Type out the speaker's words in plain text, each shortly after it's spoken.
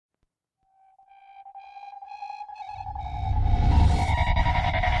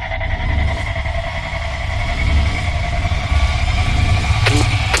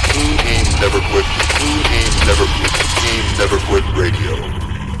quit. Team Never Quit Radio.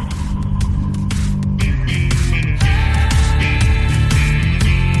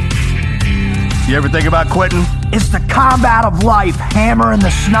 You ever think about quitting? It's the combat of life, hammering the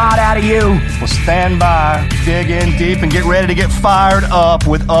snot out of you. Well, stand by, dig in deep, and get ready to get fired up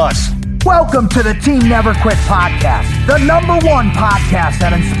with us. Welcome to the Team Never Quit podcast, the #1 podcast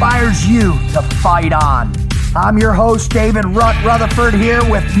that inspires you to fight on. I'm your host, David Rutherford, here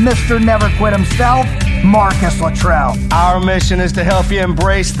with Mr. Never Quit himself, Marcus Luttrell. Our mission is to help you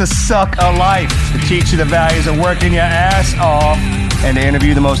embrace the suck of life, to teach you the values of working your ass off, and to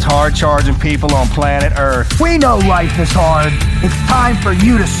interview the most hard-charging people on planet Earth. We know life is hard. It's time for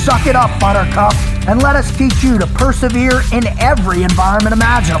you to suck it up, Buttercup, and let us teach you to persevere in every environment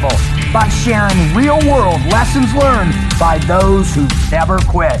imaginable by sharing real-world lessons learned by those who never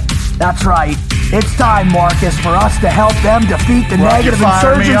quit. That's right. It's time, Marcus, for us to help them defeat the negative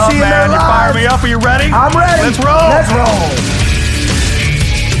insurgency in their lives. You fire me up. Are you ready? I'm ready. Let's roll. Let's roll.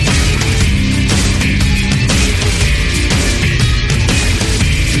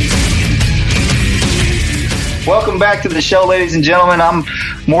 Welcome back to the show, ladies and gentlemen. I'm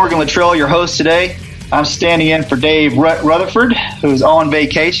Morgan Luttrell, your host today. I'm standing in for Dave Rutherford, who's on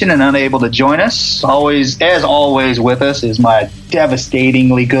vacation and unable to join us. As always with us is my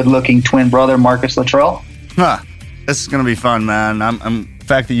devastatingly good-looking twin brother, Marcus Luttrell. This is going to be fun, man. The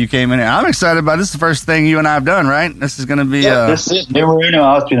fact that you came in here, I'm excited about this. Is the first thing you and I have done, right? This is going to be... this is numero uno.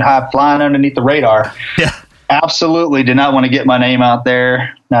 I've been flying underneath the radar. Yeah. Absolutely did not want to get my name out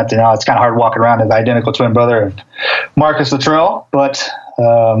there. Not to know, it's kind of hard walking around as the identical twin brother of Marcus Luttrell, but...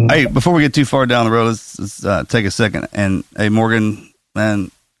 hey, before we get too far down the road, let's take a second. And hey, Morgan,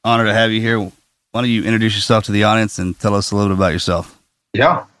 man, honor to have you here. Why don't you introduce yourself to the audience and tell us a little bit about yourself?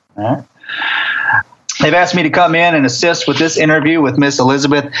 Yeah. All right. They've asked me to come in and assist with this interview with Miss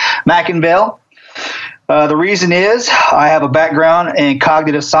Elizabeth McIngvale. The reason is I have a background in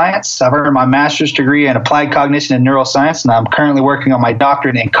cognitive science. I've earned my master's degree in applied cognition and neuroscience, and I'm currently working on my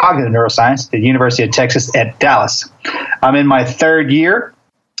doctorate in cognitive neuroscience at the University of Texas at Dallas. I'm in my third year.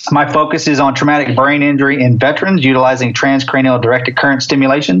 My focus is on traumatic brain injury in veterans utilizing transcranial directed current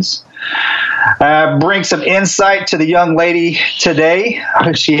stimulations. Bring some insight to the young lady today.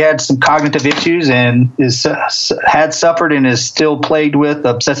 She had some cognitive issues and had suffered and is still plagued with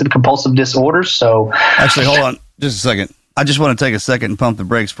obsessive compulsive disorders. So, actually, hold on just a second. I just want to take a second and pump the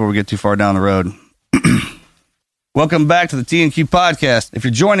brakes before we get too far down the road. Welcome back to the T&Q podcast. If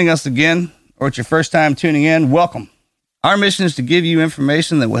you're joining us again or it's your first time tuning in, welcome. Our mission is to give you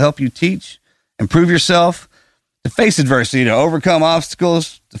information that will help you teach, improve yourself, to face adversity, to overcome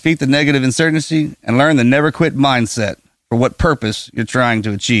obstacles, defeat the negative insurgency, and learn the never quit mindset for what purpose you're trying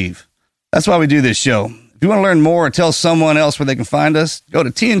to achieve. That's why we do this show. If you want to learn more or tell someone else where they can find us, go to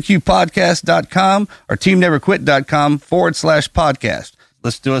tnqpodcast.com or teamneverquit.com/podcast.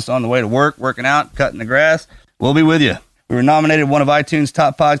 Listen to us on the way to work, working out, cutting the grass. We'll be with you. We were nominated one of iTunes'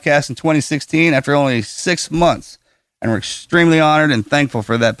 top podcasts in 2016 after only 6 months, and we're extremely honored and thankful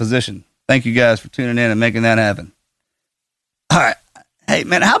for that position. Thank you guys for tuning in and making that happen. All right. Hey,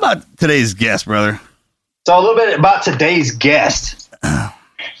 man, how about today's guest, brother? So a little bit about today's guest.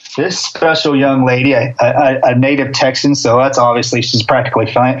 This special young lady, a native Texan, so that's obviously she's practically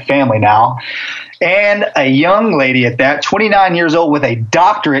family now. And a young lady at that, 29 years old with a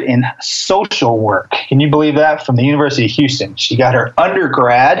doctorate in social work. Can you believe that? From the University of Houston. She got her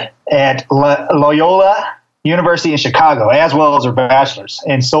undergrad at Loyola University in Chicago, as well as her bachelor's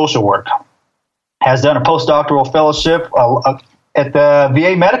in social work. Has done a postdoctoral fellowship at the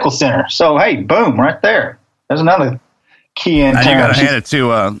VA Medical Center. So, hey, boom, right there. There's another key in. And you got to hand it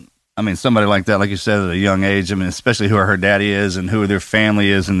to, somebody like that, like you said, at a young age. I mean, especially who her daddy is and who their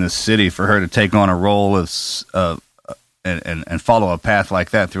family is in this city, for her to take on a role of and follow a path like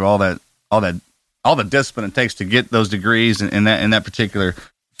that through all the discipline it takes to get those degrees in that particular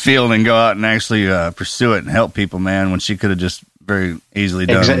field and go out and actually pursue it and help people, man, when she could have just very easily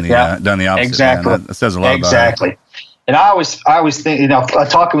done the opposite. Exactly. That says a lot about it. And I always think,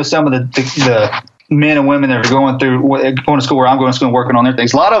 talking with some of the men and women that are going to school where I'm going to school and working on their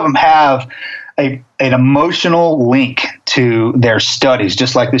things, a lot of them have an emotional link to their studies,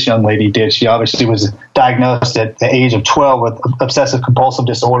 just like this young lady did. She obviously was diagnosed at the age of 12 with obsessive compulsive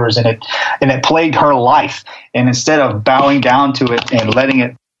disorders, and it plagued her life. And instead of bowing down to it and letting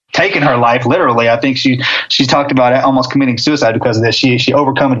it taken her life, literally, I think she talked about almost committing suicide because of this. She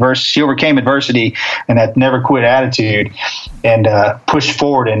overcame adversity and that never quit attitude, and pushed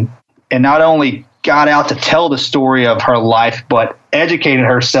forward and not only got out to tell the story of her life, but educated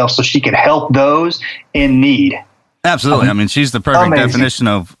herself so she could help those in need. Absolutely. I mean, she's the perfect definition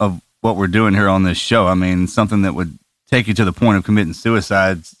of what we're doing here on this show. I mean, something that would take you to the point of committing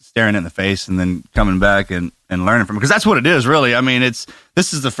suicide, staring it in the face, and then coming back and learning from it. Because that's what it is, really. I mean, this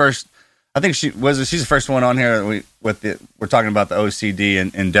is the first. I think she's the first one on here. We're talking about the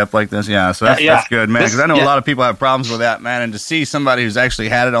OCD in depth like this. Yeah, so that's good, man. Because I know a lot of people have problems with that, man. And to see somebody who's actually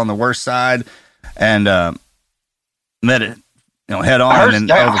had it on the worst side and met it, head on.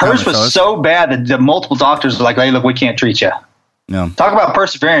 Hers was so bad that the multiple doctors were like, "Hey, look, we can't treat you." No. Talk about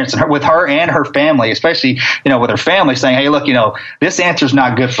perseverance with her and her family, especially, with her family saying, "Hey, look, this answer is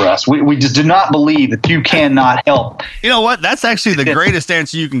not good for us. We just do not believe that you cannot help." You know what? That's actually the greatest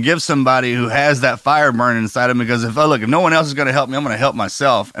answer you can give somebody who has that fire burning inside them, because if no one else is going to help me, I'm going to help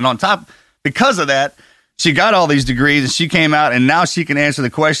myself. And on top, because of that, she got all these degrees and she came out and now she can answer the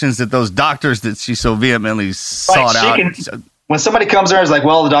questions that those doctors that she so vehemently sought out. When somebody comes there and is like,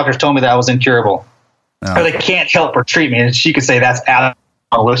 "Well, the doctors told me that I was incurable." No. Or they can't help or treat me. And she could say, "That's out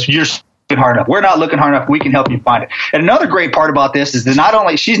of the list. You're just looking hard enough. We're not looking hard enough. We can help you find it." And another great part about this is that not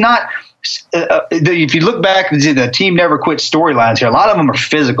only she's not, if you look back to the Team Never Quit storylines here, a lot of them are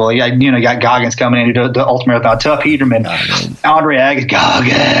physical. You got Goggins coming in to do the Ultimate Marathon, Tuff Heaterman, Andre Agassi,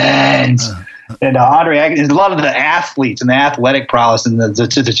 Goggins. And Andre Agassi, a lot of the athletes and the athletic prowess and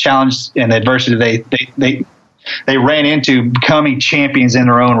the challenge and the adversity they ran into becoming champions in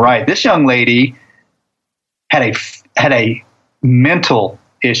their own right. This young lady had a mental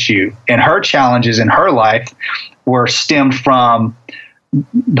issue, and her challenges in her life were stemmed from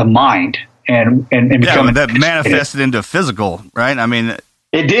the mind and becoming that manifested into physical, right? I mean,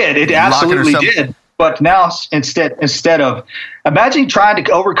 it did. It absolutely did. But now instead of imagine trying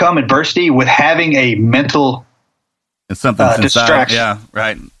to overcome adversity with having a mental distraction. Yeah,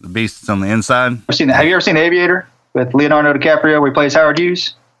 right. The beast's on the inside. Have you ever seen Aviator with Leonardo DiCaprio where he plays Howard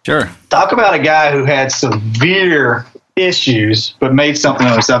Hughes? Sure. Talk about a guy who had severe issues but made something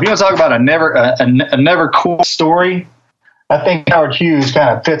of himself. You want to talk about a never quit story? I think Howard Hughes kind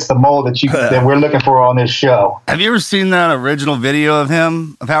of fits the mold that we're looking for on this show. Have you ever seen that original video of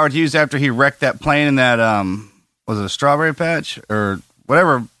Howard Hughes after he wrecked that plane in that was it a strawberry patch or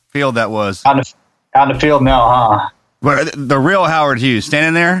whatever field that was? Out in the field now, huh? But the real Howard Hughes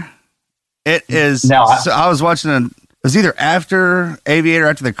standing there. It is. No, I was watching it was either after Aviator,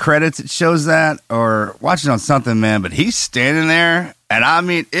 after the credits, it shows that, or watching on something, man. But he's standing there, and I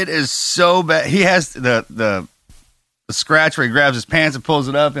mean, it is so bad. He has the scratch where he grabs his pants and pulls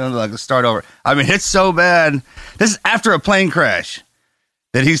it up and like start over. I mean, it's so bad. This is after a plane crash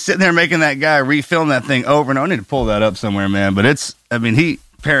that he's sitting there making that guy refilm that thing over and over. I need to pull that up somewhere, man. But he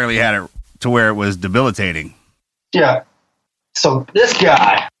apparently had it to where it was debilitating. Yeah. So this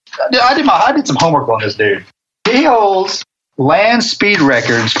guy, I did some homework on this dude. He holds land speed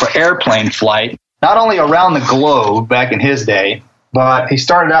records for airplane flight, not only around the globe back in his day, but he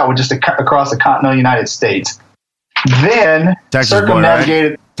started out with just across the continental United States. Then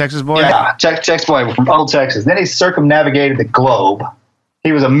circumnavigated. Boy, right? Texas boy? Yeah, Texas boy from old Texas. Then he circumnavigated the globe.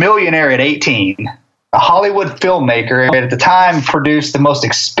 He was a millionaire at 18. A Hollywood filmmaker at the time produced the most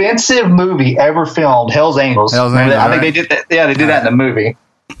expensive movie ever filmed, Hell's Angels. I think they did that. Yeah, they did that in the movie.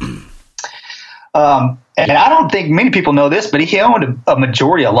 And I don't think many people know this, but he owned a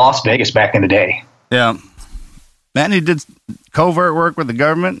majority of Las Vegas back in the day. Yeah. Man, he did covert work with the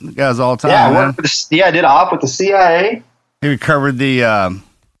government. The guy's all time. Yeah, did op with the CIA. He recovered the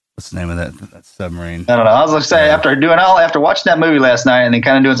what's the name of that submarine? I don't know. I was going to say after watching that movie last night and then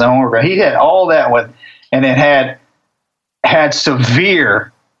kind of doing some homework, he had all that and then had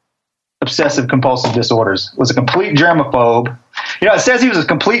severe obsessive compulsive disorders. Was a complete germaphobe. It says he was a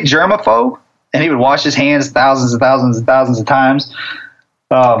complete germaphobe, and he would wash his hands thousands and thousands and thousands of times.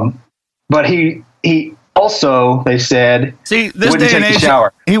 But he also, they said, this wouldn't day and take age, the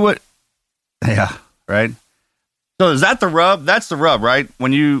shower. He would, yeah, right. So is that the rub? That's the rub, right?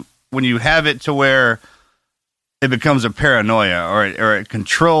 When you have it to where it becomes a paranoia, or it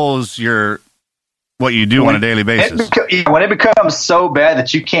controls what you do on a daily basis. When it becomes so bad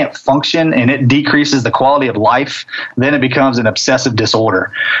that you can't function and it decreases the quality of life, then it becomes an obsessive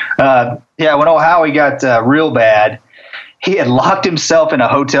disorder. When old Howie got real bad, he had locked himself in a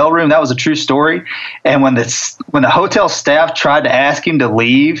hotel room. That was a true story. And when the hotel staff tried to ask him to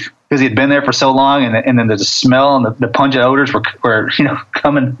leave because he had been there for so long, and then the smell and the pungent odors were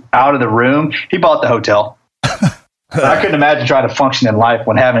coming out of the room, he bought the hotel. I couldn't imagine trying to function in life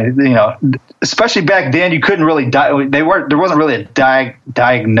when having, especially back then, you couldn't really there wasn't really a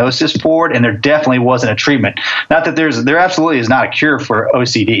diagnosis for it, and there definitely wasn't a treatment. Not that there absolutely is not a cure for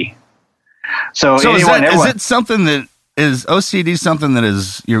OCD. So is it something that is OCD something that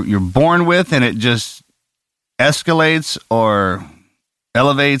is you're born with and it just escalates, or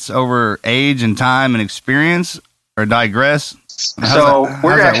elevates over age and time and experience, or digress? So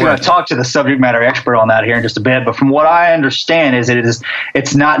we're actually going to talk to the subject matter expert on that here in just a bit. But from what I understand is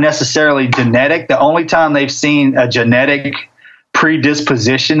it's not necessarily genetic. The only time they've seen a genetic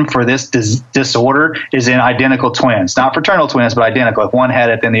predisposition for this disorder is in identical twins, not fraternal twins, but identical. If one had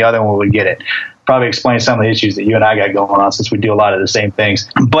it, then the other one would get it. Probably explain some of the issues that you and I got going on, since we do a lot of the same things.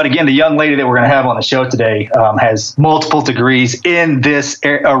 But again, the young lady that we're going to have on the show today has multiple degrees in this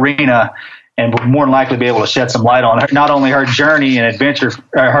arena, and would more than likely be able to shed some light on her, not only her journey and adventure,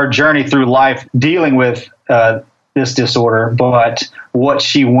 her journey through life dealing with this disorder, but what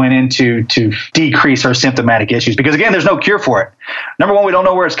she went into to decrease her symptomatic issues. Because again, there's no cure for it. Number one, we don't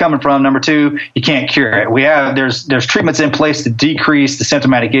know where it's coming from. Number two, you can't cure it. There's treatments in place to decrease the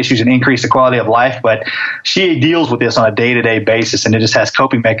symptomatic issues and increase the quality of life, but she deals with this on a day-to-day basis, and it just has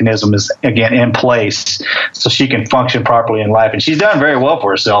coping mechanisms again in place so she can function properly in life. And she's done very well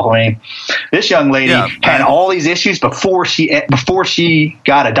for herself. I mean, this young lady had all these issues before she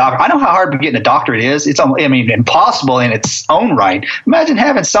got a doctor. I know how hard getting a doctorate is. It's impossible in its own right. Imagine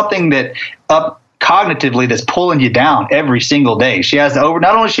having something that cognitively that's pulling you down every single day. She has to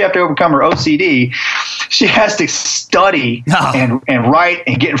not only does she have to overcome her OCD, she has to study and write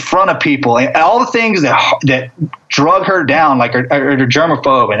and get in front of people, and all the things that drug her down, like her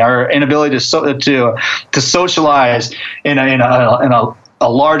germaphobe and her inability to socialize in a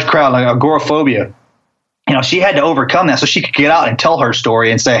large crowd, like agoraphobia. She had to overcome that so she could get out and tell her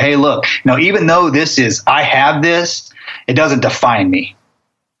story and say, hey, look, even though I have this, it doesn't define me.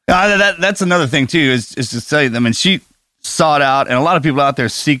 That's another thing too, is to say, she sought out, and a lot of people out there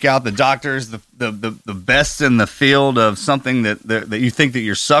seek out the doctors, the best in the field of something that you think that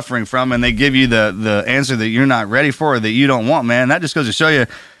you're suffering from, and they give you the answer that you're not ready for or that you don't want, man. That just goes to show you,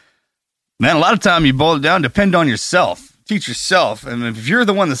 man, a lot of time you boil it down, depend on yourself. Teach yourself. And if you're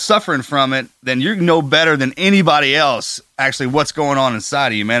the one that's suffering from it, then you know better than anybody else actually what's going on inside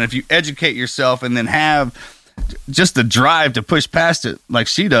of you, man. If you educate yourself and then have just the drive to push past it like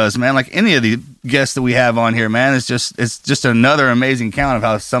she does, man, like any of the guests that we have on here, man, it's just another amazing count of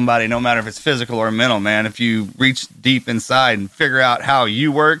how somebody, no matter if it's physical or mental, man, if you reach deep inside and figure out how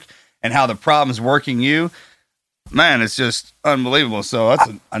you work and how the problem's working you, man, it's just unbelievable. So that's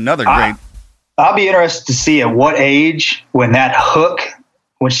another great. I'll be interested to see at what age, when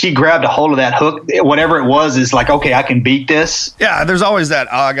she grabbed a hold of that hook, whatever it was, is like, okay, I can beat this. Yeah, there's always that,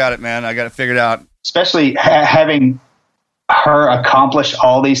 oh, I got it, man. I got it figured out. Especially having her accomplish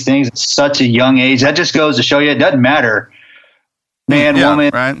all these things at such a young age. That just goes to show you it doesn't matter, man, woman,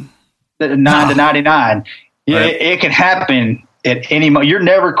 right? 9 to 99. Yeah, right. It can happen at any moment. Your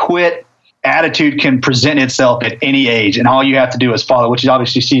never quit attitude can present itself at any age, and all you have to do is follow, which is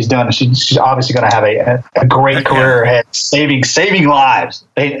obviously she's done. She's obviously going to have a great career ahead, saving lives.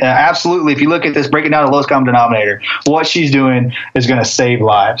 Absolutely. If you look at this, break it down to the lowest common denominator, what she's doing is going to save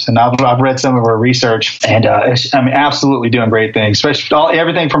lives. And I've read some of her research, and absolutely doing great things, especially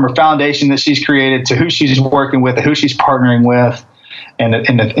everything from her foundation that she's created to who she's working with, who she's partnering with, and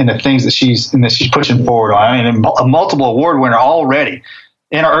the things that she's pushing forward on. A multiple award winner already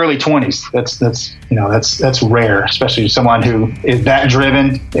in our early 20s. That's rare, especially someone who is that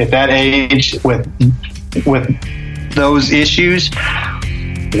driven at that age with those issues.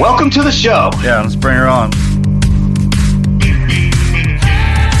 Welcome to the show. Yeah, let's bring her on.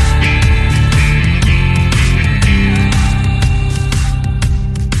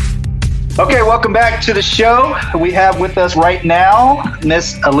 Okay, welcome back to the show. We have with us right now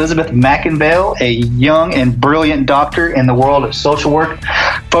Miss Elizabeth McIngvale, a young and brilliant doctor in the world of social work,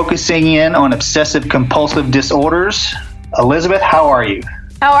 focusing in on obsessive compulsive disorders. Elizabeth, how are you?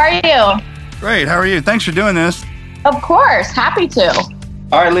 How are you? Great. How are you? Thanks for doing this. Of course. Happy to.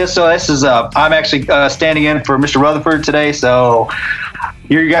 All right, Liz. So this is I'm actually standing in for Mr. Rutherford today. So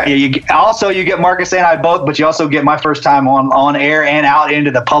you get Marcus and I both, but you also get my first time on air and out into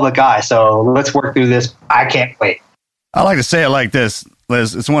the public eye. So let's work through this. I can't wait. I like to say it like this,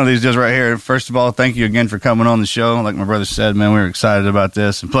 Liz. It's one of these just right here. First of all, thank you again for coming on the show. Like my brother said, man, we're excited about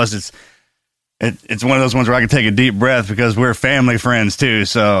this, and plus it's one of those ones where I can take a deep breath because we're family friends too.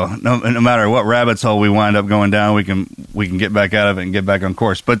 So no matter what rabbit's hole we wind up going down, we can get back out of it and get back on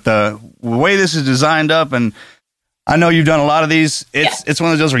course. But the way this is designed up, and I know you've done a lot of these. It's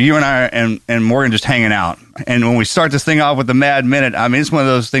one of those where you and I and Morgan just hanging out. And when we start this thing off with the Mad Minute, I mean, it's one of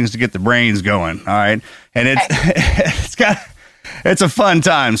those things to get the brains going. All right. And it's a fun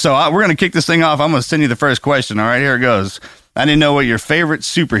time. So we're going to kick this thing off. I'm going to send you the first question. All right, here it goes. I didn't know what your favorite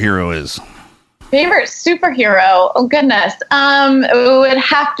superhero is. Favorite superhero? Oh, goodness. It would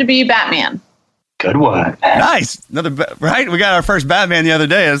have to be Batman. Good one. Nice. Right? We got our first Batman the other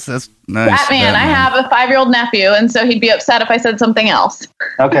day. That's nice. Batman. I have a 5-year-old nephew, and so he'd be upset if I said something else.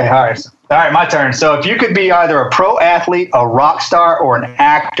 Okay, all right, my turn. So if you could be either a pro athlete, a rock star, or an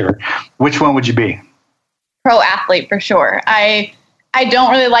actor, which one would you be? Pro athlete for sure. I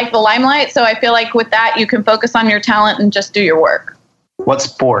don't really like the limelight, so I feel like with that you can focus on your talent and just do your work. What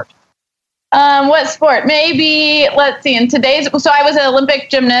sport? What sport? Maybe, let's see, so I was an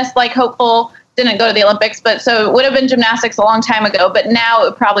Olympic gymnast, like hopeful, didn't go to the Olympics, but so it would have been gymnastics a long time ago, but now it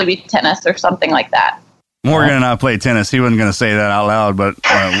would probably be tennis or something like that. Morgan and I played tennis. He wasn't going to say that out loud, but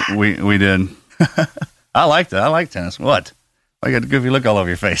we did. I liked it. I like tennis. What? I got a goofy look all over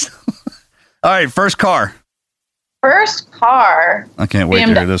your face. All right, first car. First car. I can't wait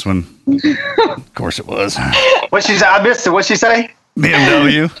to hear this one. Of course it was. I missed it. What'd she say?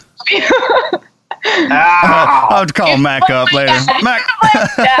 BMW. I'll have to call Mac up later. Mac.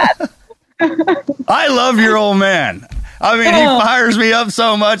 I love your old man. I mean, he fires me up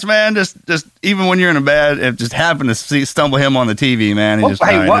so much, man. Just even when you're in a bad, it just happened to stumble him on the TV, man. What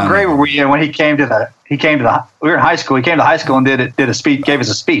grade were we in when he came to the? We were in high school. He came to high school and did a speech, gave us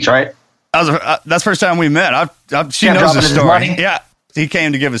a speech, right? That's the first time we met. She knows the story. Yeah, he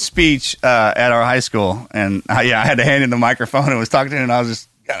came to give a speech at our high school, and I had to hand him the microphone and was talking to him, and I was just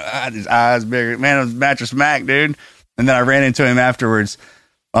his eyes bigger. Man, it was Mattress Mac, dude. And then I ran into him afterwards.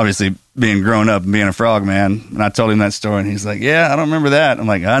 Obviously, being grown up and being a frog, man. And I told him that story, and he's like, yeah, I don't remember that. I'm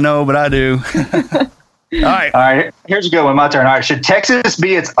like, I know, but I do. All right. Here's a good one. My turn. All right. Should Texas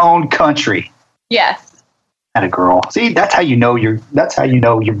be its own country? Yes. And a girl. See, that's how you know you're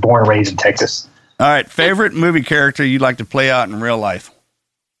born and raised in Texas. All right. Favorite movie character you'd like to play out in real life?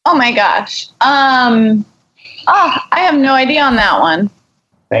 Oh, my gosh. I have no idea on that one.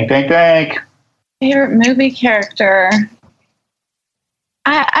 Think. Favorite movie character.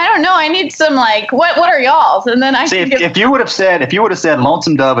 I don't know. I need some what are y'all's? And then if you would have said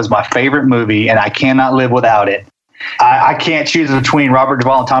Lonesome Dove is my favorite movie and I cannot live without it. I can't choose between Robert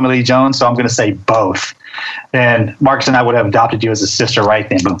Duvall and Tommy Lee Jones, so I'm going to say both. And Marcus and I would have adopted you as a sister right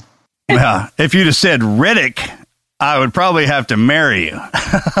then. Boom. Yeah. If you'd have said Riddick, I would probably have to marry you.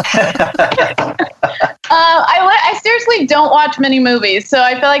 I seriously don't watch many movies, so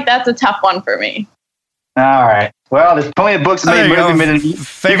I feel like that's a tough one for me. All right. Well, there's plenty of books made movie. You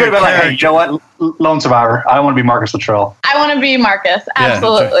could have been like, hey, you know what? Lone Survivor. I don't want to be Marcus Luttrell. I want to be Marcus.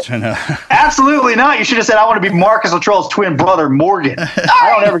 Absolutely. Yeah, absolutely not. You should have said, I want to be Marcus Luttrell's twin brother, Morgan.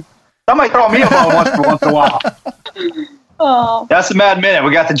 Somebody throw me a bone once in a while. Oh. That's the Mad Minute.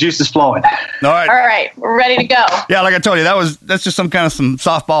 We got the juices flowing. All right. We're ready to go. Yeah, like I told you, that's just some fun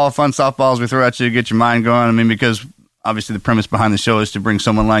softballs we throw at you to get your mind going. I mean, because obviously the premise behind the show is to bring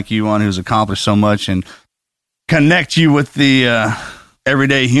someone like you on who's accomplished so much and connect you with the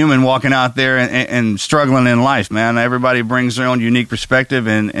everyday human walking out there and struggling in life, man. Everybody brings their own unique perspective,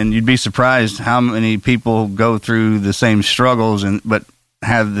 and you'd be surprised how many people go through the same struggles but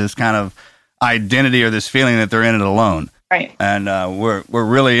have this kind of identity or this feeling that they're in it alone. Right. And we're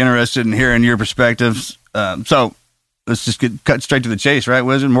really interested in hearing your perspectives. So let's just cut straight to the chase, right,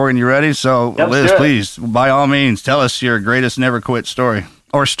 Wizard? Morgan, you ready? So, yep, Liz, please, by all means, tell us your greatest never quit story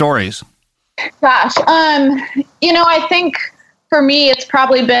or stories. Gosh, I think for me, it's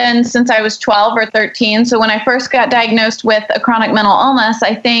probably been since I was 12 or 13. So when I first got diagnosed with a chronic mental illness,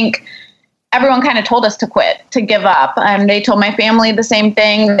 I think everyone kind of told us to quit, to give up. They told my family the same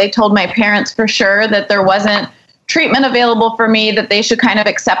thing. They told my parents for sure that there wasn't treatment available for me, that they should kind of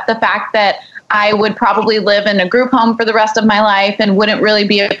accept the fact that I would probably live in a group home for the rest of my life and wouldn't really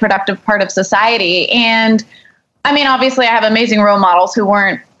be a productive part of society. And I mean, obviously I have amazing role models who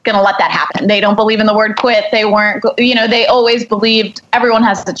weren't going to let that happen. They don't believe in the word quit. They weren't, they always believed everyone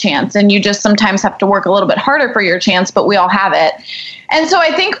has a chance and you just sometimes have to work a little bit harder for your chance, but we all have it. And so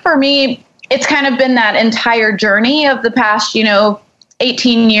I think for me, it's kind of been that entire journey of the past,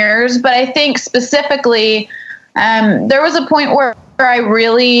 18 years. But I think specifically, there was a point where I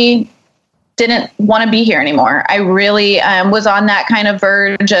really didn't want to be here anymore. I really was on that kind of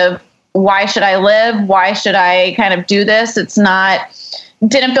verge of why should I live? Why should I kind of do this?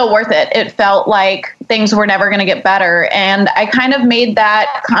 Didn't feel worth it. It felt like things were never going to get better. And I kind of made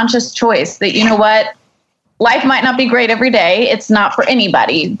that conscious choice that, you know what, life might not be great every day. It's not for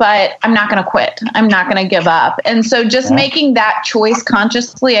anybody, but I'm not going to quit. I'm not going to give up. And so just making that choice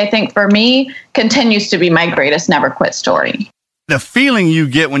consciously, I think for me, continues to be my greatest never quit story. The feeling you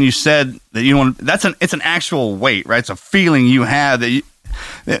get when you said that you want, it's an actual weight, right? It's a feeling you have that you,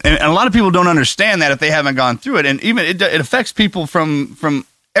 and a lot of people don't understand that if they haven't gone through it. And even it affects people from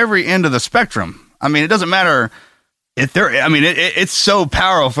every end of the spectrum. I mean, it doesn't matter it's so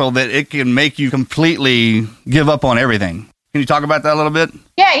powerful that it can make you completely give up on everything. Can you talk about that a little bit?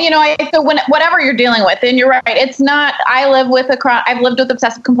 Yeah, so whatever you're dealing with, and you're right, it's not, I've lived with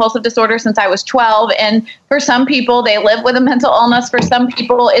obsessive compulsive disorder since I was 12. And for some people, they live with a mental illness. For some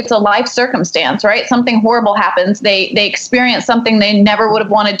people, it's a life circumstance, right? Something horrible happens. They experience something they never would have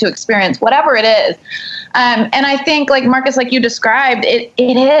wanted to experience, whatever it is. And I think, like Marcus, like you described,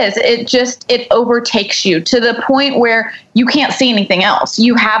 it overtakes you to the point where you can't see anything else.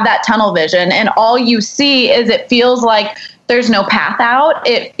 You have that tunnel vision, and all you see is, it feels like there's no path out.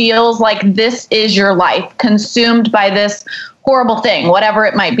 It feels like this is your life, consumed by this horrible thing, whatever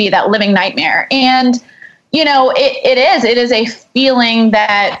it might be, that living nightmare. And, it is a feeling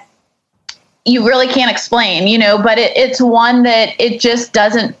that you really can't explain, but it's one that it just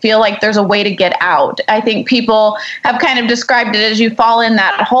doesn't feel like there's a way to get out. I think people have kind of described it as you fall in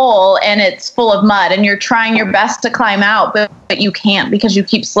that hole and it's full of mud and you're trying your best to climb out, but you can't because you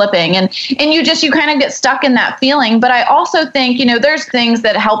keep slipping. And you kind of get stuck in that feeling. But I also think, there's things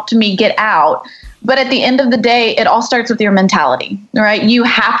that helped me get out. But at the end of the day, it all starts with your mentality, right? You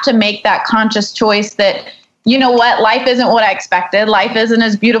have to make that conscious choice that, you know what, life isn't what I expected. Life isn't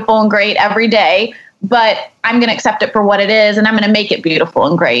as beautiful and great every day, but I'm going to accept it for what it is, and I'm going to make it beautiful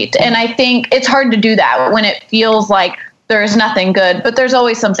and great. And I think it's hard to do that when it feels like there's nothing good, but there's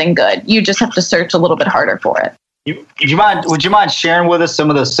always something good. You just have to search a little bit harder for it. Would you mind sharing with us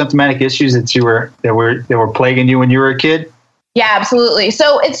some of the symptomatic issues that were plaguing you when you were a kid? Yeah, absolutely.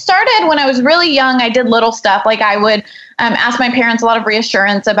 So it started when I was really young. I did little stuff like I would ask my parents a lot of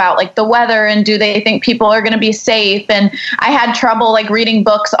reassurance about like the weather and do they think people are going to be safe. And I had trouble like reading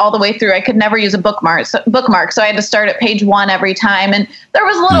books all the way through. I could never use a bookmark. So I had to start at page 1 every time. And there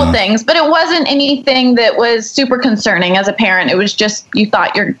was little things, but it wasn't anything that was super concerning as a parent. It was just you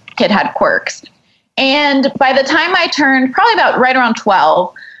thought your kid had quirks. And by the time I turned probably about right around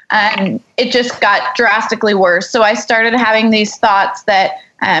 12, it just got drastically worse. So I started having these thoughts that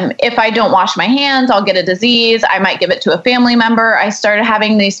if I don't wash my hands, I'll get a disease. I might give it to a family member. I started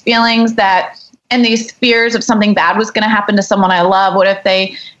having these feelings and these fears of something bad was going to happen to someone I love. What if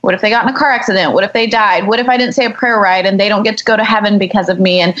they got in a car accident? What if they died? What if I didn't say a prayer right and they don't get to go to heaven because of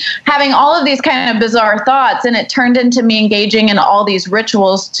me? And having all of these kind of bizarre thoughts, and it turned into me engaging in all these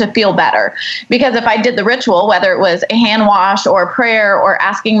rituals to feel better. Because if I did the ritual, whether it was a hand wash or a prayer or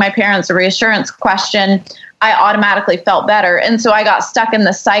asking my parents a reassurance question, I automatically felt better. And so I got stuck in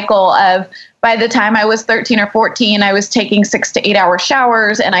the cycle of, by the time I was 13 or 14, I was taking 6 to 8 hour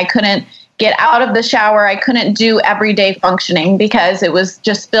showers and I couldn't get out of the shower. I couldn't do everyday functioning because it was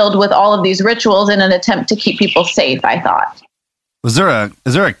just filled with all of these rituals in an attempt to keep people safe, I thought. Is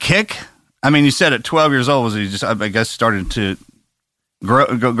there a kick? I mean, you said at 12 years old, was he just, I guess, started to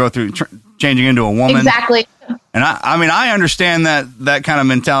go through changing into a woman? Exactly. And I understand that kind of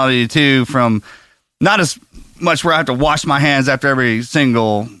mentality too, from not as much where I have to wash my hands after every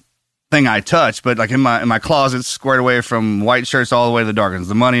single thing I touch, but like in my closet, squared away from white shirts all the way to the dark ones.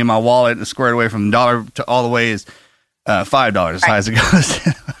 The money in my wallet is squared away from $1 to all the way is $5 as high as it goes.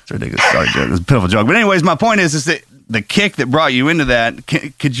 It's ridiculous. Sorry, joke. It's a pitiful joke. But anyways, my point is that the kick that brought you into that,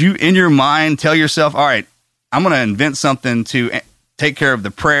 could you in your mind tell yourself, all right, I'm going to invent something to take care of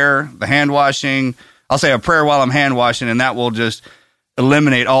the prayer, the hand washing. I'll say a prayer while I'm hand washing, and that will just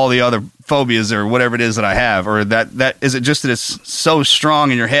eliminate all the other phobias or whatever it is that I have. Or that is it just that it's so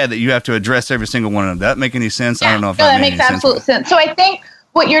strong in your head that you have to address every single one of them? Does that make any sense? Yeah, I don't know if that makes absolute sense. So I think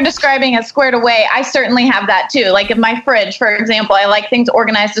what you're describing as squared away, I certainly have that too. Like in my fridge, for example, I like things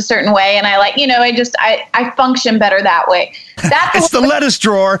organized a certain way, and I like, I function better that way. That's it's the lettuce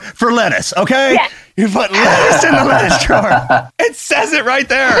drawer for lettuce, okay? Yeah. You put lettuce in the lettuce drawer. It says it right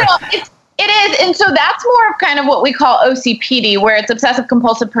there. It is. And so that's more of kind of what we call OCPD, where it's obsessive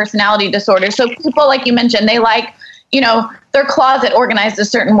compulsive personality disorder. So people, like you mentioned, they like, their closet organized a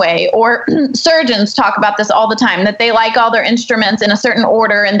certain way, or surgeons talk about this all the time, that they like all their instruments in a certain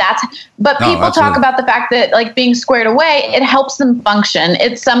order. But people talk about the fact that like being squared away, it helps them function.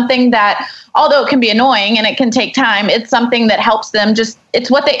 It's something that, although it can be annoying and it can take time, it's something that helps them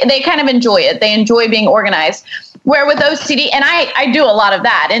it's what they kind of enjoy it. They enjoy being organized. Where with OCD, and I do a lot of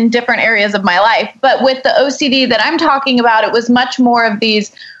that in different areas of my life, but with the OCD that I'm talking about, it was much more of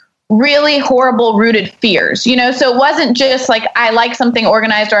these really horrible rooted fears, so it wasn't just like I like something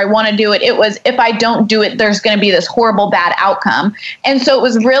organized or I want to do it. It was, if I don't do it, there's going to be this horrible bad outcome. And so it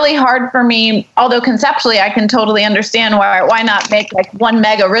was really hard for me, although conceptually I can totally understand why not make like one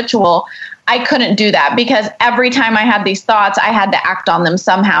mega ritual. I couldn't do that because every time I had these thoughts, I had to act on them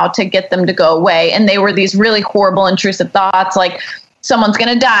somehow to get them to go away. And they were these really horrible, intrusive thoughts like, someone's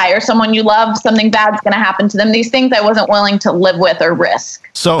going to die or someone you love, something bad's going to happen to them. These things I wasn't willing to live with or risk.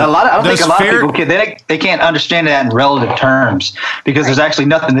 So I don't think a lot of people they can't understand that in relative terms, because there's actually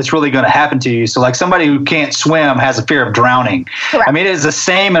nothing that's really going to happen to you. So like somebody who can't swim has a fear of drowning. Correct. I mean, it is the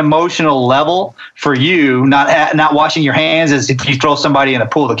same emotional level for you not washing your hands as if you throw somebody in a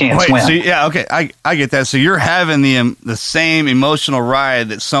pool that can't swim. So yeah, okay, I get that. So you're having the same emotional ride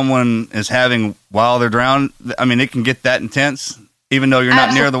that someone is having while they're drowned. I mean, it can get that intense, even though you're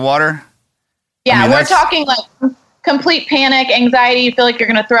not near the water. Yeah, I mean, we're talking like complete panic, anxiety. You feel like you're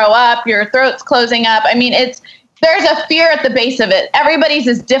going to throw up. Your throat's closing up. I mean, there's a fear at the base of it. Everybody's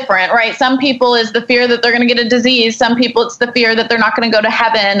is different, right? Some people is the fear that they're going to get a disease. Some people it's the fear that they're not going to go to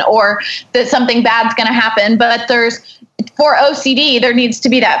heaven or that something bad's going to happen. But for OCD, there needs to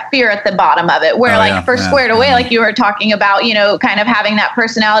be that fear at the bottom of it where Squared Away, like you were talking about, kind of having that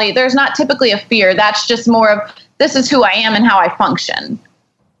personality, there's not typically a fear. That's just more of, this is who I am and how I function.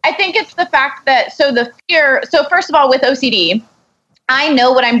 I think it's the fact that, so first of all, with OCD, I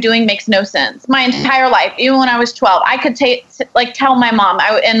know what I'm doing makes no sense. My entire life, even when I was 12, I could tell my mom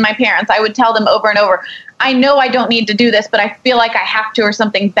and my parents, I would tell them over and over, I know I don't need to do this, but I feel like I have to or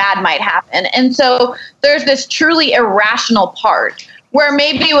something bad might happen. And so there's this truly irrational part where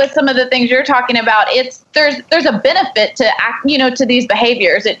maybe with some of the things you're talking about, there's a benefit to to these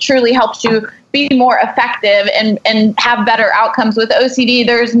behaviors. It truly helps you be more effective and have better outcomes. With OCD,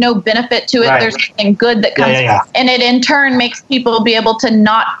 there's no benefit to it. Right. There's something good that comes, and it in turn makes people be able to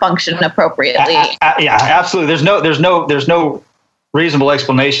not function appropriately. Yeah, absolutely. There's no reasonable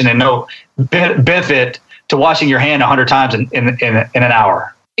explanation and no benefit to washing your hand 100 times in an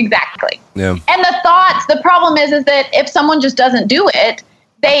hour. Exactly. Yeah. And the problem is that if someone just doesn't do it,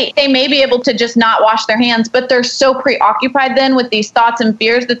 they may be able to just not wash their hands, but they're so preoccupied then with these thoughts and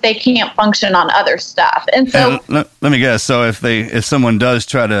fears that they can't function on other stuff. And so let me guess. So if someone does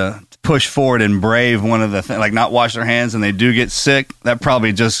try to push forward and brave one of the things, like not wash their hands, and they do get sick, that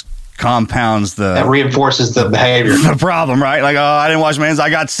probably just compounds that reinforces the behavior. The problem, right? Like, oh, I didn't wash my hands,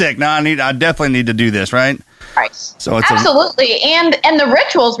 I got sick. Now I definitely need to do this, right? Right. So it's absolutely. And the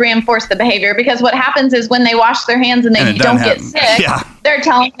rituals reinforce the behavior, because what happens is when they wash their hands and they don't get sick, they're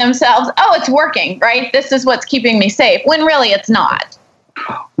telling themselves, oh, it's working, right? This is what's keeping me safe, when really it's not.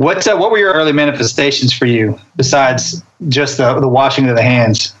 What were your early manifestations for you besides just the washing of the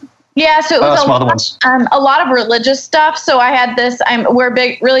hands? Yeah, so it was a lot of religious stuff. So I had we're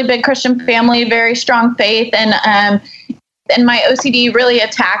a really big Christian family, very strong faith, and my OCD really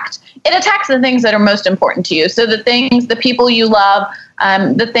attacks the things that are most important to you. So the people you love,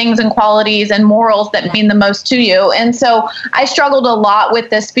 the things and qualities and morals that mean the most to you. And so I struggled a lot with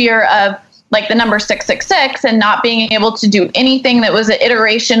this fear of like the number 666 and not being able to do anything that was an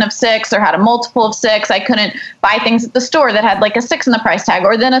iteration of 6 or had a multiple of 6. I couldn't buy things at the store that had like a 6 in the price tag,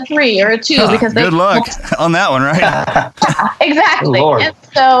 or then a 3 or a 2 because good luck on that one, right? Yeah, exactly. Oh, Lord. And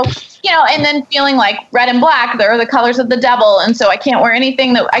so, and then feeling like red and black, they're the colors of the devil. And so I couldn't wear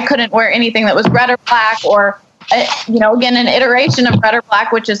anything that was red or black, or, again, an iteration of red or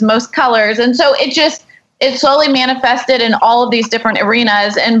black, which is most colors. And so it slowly manifested in all of these different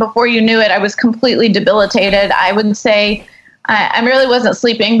arenas. And before you knew it, I was completely debilitated. I would say I really wasn't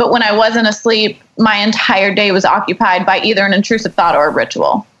sleeping, but when I wasn't asleep, my entire day was occupied by either an intrusive thought or a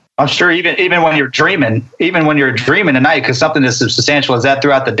ritual. I'm sure even when you're dreaming at night, because something as substantial as that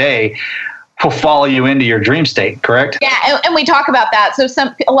throughout the day will follow you into your dream state, correct? Yeah, and we talk about that. So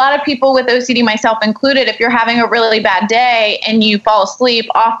a lot of people with OCD, myself included, if you're having a really bad day and you fall asleep,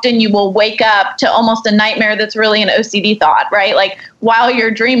 often you will wake up to almost a nightmare that's really an OCD thought, right? Like while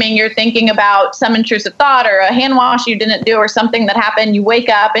you're dreaming, you're thinking about some intrusive thought or a hand wash you didn't do or something that happened. You wake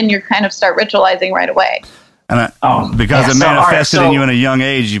up and you kind of start ritualizing right away. And because it manifested in you in a young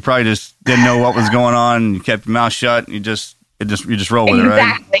age, you probably just didn't know what was going on. You kept your mouth shut. And you just roll with it, right?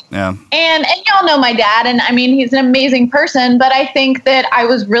 Exactly. Yeah. And y'all know my dad, and I mean, he's an amazing person, but I think that I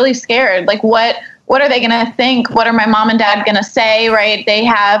was really scared. Like, what are they going to think? What are my mom and dad going to say, right? They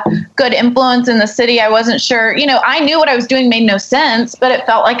have good influence in the city. I wasn't sure. I knew what I was doing made no sense, but it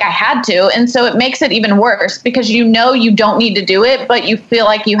felt like I had to. And so it makes it even worse because you don't need to do it, but you feel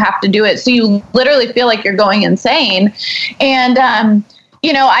like you have to do it. So you literally feel like you're going insane. And, I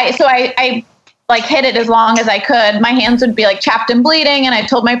like hid it as long as I could. My hands would be like chapped and bleeding. And I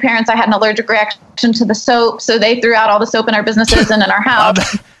told my parents I had an allergic reaction to the soap. So they threw out all the soap in our businesses and in our house.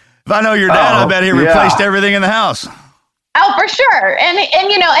 If I know your dad, I bet he replaced everything in the house. Oh, for sure.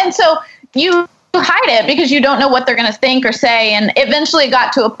 And so you hide it because you don't know what they're going to think or say. And eventually it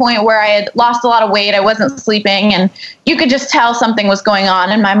got to a point where I had lost a lot of weight. I wasn't sleeping, and you could just tell something was going on.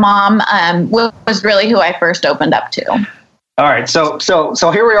 And my mom was really who I first opened up to. All right, so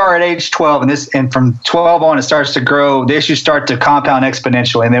here we are at age 12, and from 12 on, it starts to grow. The issues start to compound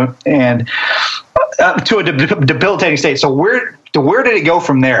exponentially, and to a debilitating state. So where did it go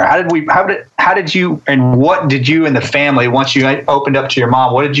from there? How did you, and what did you and the family, once you opened up to your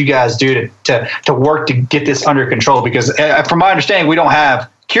mom, what did you guys do to work to get this under control? Because from my understanding, we don't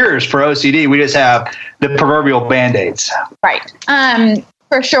have cures for OCD. We just have the proverbial Band-Aids. Right.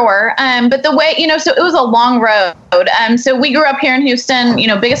 For sure. But the way, so it was a long road. So we grew up here in Houston,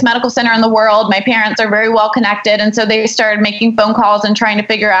 biggest medical center in the world. My parents are very well connected. And so they started making phone calls and trying to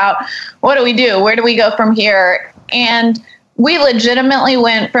figure out, what do we do? Where do we go from here? And we legitimately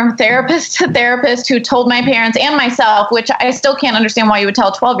went from therapist to therapist who told my parents and myself, which I still can't understand why you would tell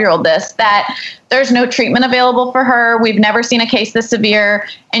a 12-year-old this, that there's no treatment available for her. We've never seen a case this severe.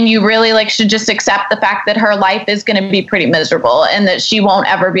 And you really should just accept the fact that her life is going to be pretty miserable and that she won't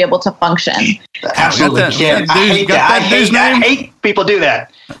ever be able to function. Absolutely. I hate people do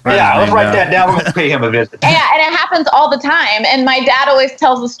that. Right, yeah, let's write that down. We're going to pay him a visit. Yeah, and it happens all the time. And my dad always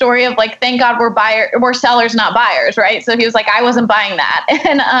tells the story of thank God we're sellers, not buyers, right? So he was like, I wasn't buying that.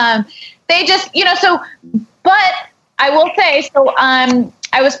 And they just, but I will say,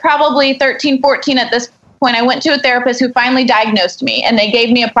 I was probably 13, 14 at this point. I went to a therapist who finally diagnosed me, and they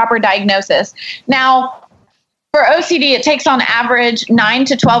gave me a proper diagnosis. Now, for OCD, it takes on average 9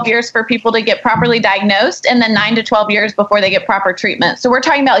 to 12 years for people to get properly diagnosed, and then 9 to 12 years before they get proper treatment. So we're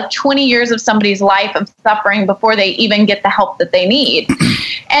talking about 20 years of somebody's life of suffering before they even get the help that they need.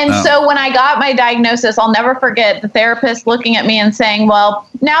 And so when I got my diagnosis, I'll never forget the therapist looking at me and saying, well,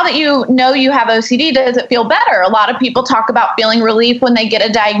 now that you know you have OCD, does it feel better? A lot of people talk about feeling relief when they get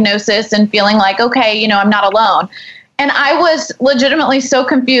a diagnosis and feeling like, okay, I'm not alone. And I was legitimately so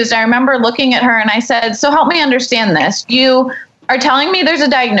confused. I remember looking at her and I said, so help me understand this. You are telling me there's a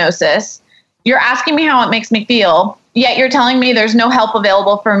diagnosis. You're asking me how it makes me feel. Yet you're telling me there's no help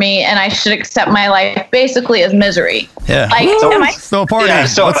available for me and I should accept my life basically as misery. Yeah. Am I still a party? Yeah,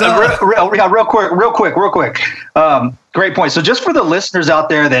 so real quick. Great point. So just for the listeners out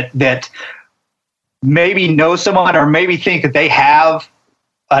there that maybe know someone or maybe think that they have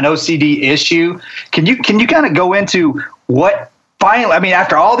an OCD issue, can you kind of go into what finally,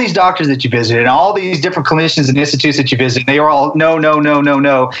 after all these doctors that you visited and all these different clinicians and institutes that you visited, they were all no.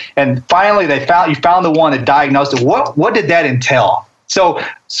 And finally you found the one that diagnosed it. What did that entail? So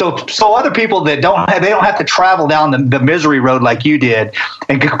other people that don't have to travel down the misery road like you did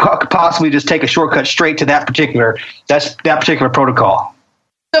and could possibly just take a shortcut straight to that particular protocol.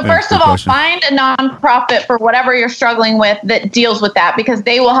 So first of all, find a nonprofit for whatever you're struggling with that deals with that, because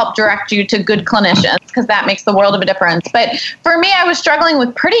they will help direct you to good clinicians, because that makes the world of a difference. But for me, I was struggling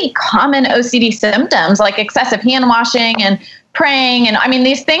with pretty common OCD symptoms like excessive hand washing and praying. And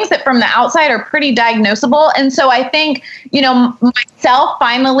these things that from the outside are pretty diagnosable. And so I think, myself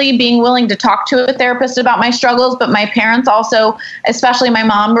finally being willing to talk to a therapist about my struggles, but my parents also, especially my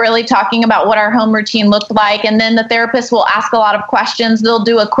mom, really talking about what our home routine looked like. And then the therapist will ask a lot of questions. They'll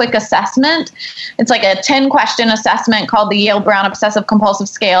do a quick assessment. It's like a 10-question assessment called the Yale-Brown Obsessive Compulsive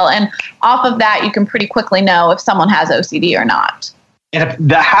Scale. And off of that, you can pretty quickly know if someone has OCD or not.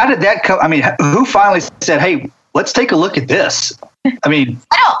 And how did that come? Who finally said, hey, let's take a look at this? I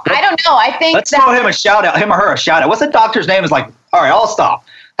don't know. I think let's throw him or her a shout out. What's the doctor's name? Is all right, I'll stop.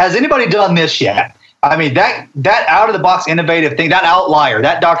 Has anybody done this yet? That out of the box innovative thing, that outlier,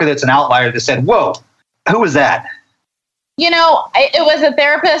 that doctor that's an outlier that said, whoa, who was that? It was a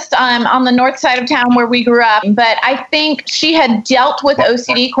therapist on the north side of town where we grew up, but I think she had dealt with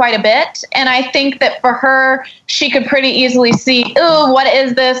OCD quite a bit. And I think that for her, she could pretty easily see, oh, what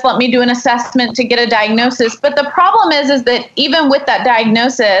is this? Let me do an assessment to get a diagnosis. But the problem is that even with that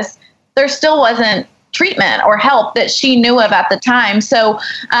diagnosis, there still wasn't treatment or help that she knew of at the time. So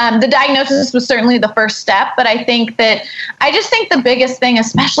the diagnosis was certainly the first step. But I just think the biggest thing,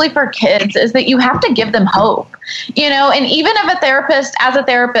 especially for kids, is that you have to give them hope, and even if as a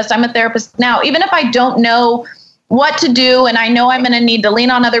therapist, I'm a therapist now, even if I don't know what to do and I know I'm going to need to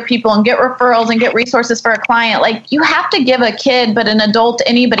lean on other people and get referrals and get resources for a client, you have to give a kid, but an adult,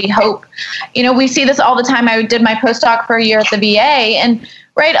 anybody, hope. We see this all the time. I did my postdoc for a year at the VA, and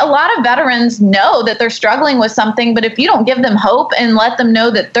right, a lot of veterans know that they're struggling with something, but if you don't give them hope and let them know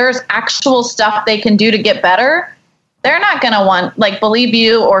that there's actual stuff they can do to get better, they're not going to believe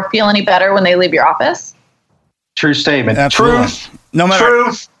you or feel any better when they leave your office. True statement. Absolutely. Truth. No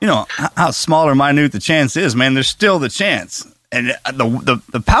matter how small or minute the chance is, man, there's still the chance. And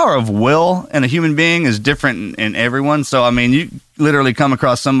the power of will in a human being is different in everyone. So, you literally come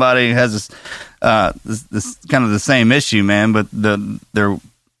across somebody who has this kind of the same issue, man, but they're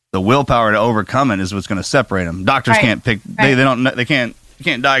the willpower to overcome it is what's going to separate them. Doctors can't pick. They don't. They can't. You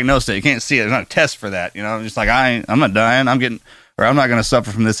can't diagnose it. You can't see it. There's not a test for that. You know, just like I'm not dying. I'm not going to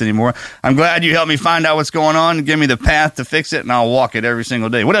suffer from this anymore. I'm glad you helped me find out what's going on, give me the path to fix it, and I'll walk it every single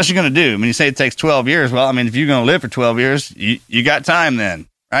day. What else are you going to do? I mean, you say it takes 12 years. Well, I mean, if you're going to live for 12 years, you got time then,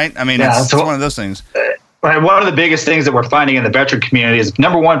 right? I mean, it's one of those things. One of the biggest things that we're finding in the veteran community is,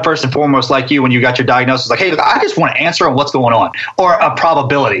 number one, first and foremost, like you, when you got your diagnosis, like, hey, look, I just want to answer on what's going on, or a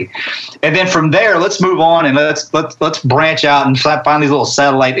probability. And then from there, let's move on and let's branch out and find these little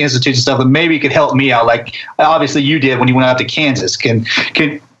satellite institutes and stuff that maybe could help me out, like obviously you did when you went out to Kansas.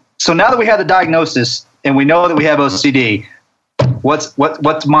 So now that we have the diagnosis and we know that we have OCD,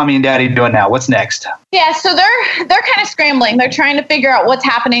 what's mommy and daddy doing now? What's next? Yeah, so they're kind of scrambling. They're trying to figure out what's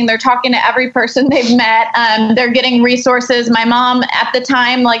happening. They're talking to every person they've met. They're getting resources. My mom at the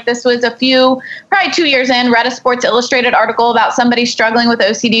time, like this was probably 2 years in, read a Sports Illustrated article about somebody struggling with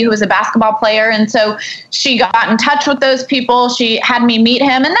OCD who was a basketball player. And so she got in touch with those people. She had me meet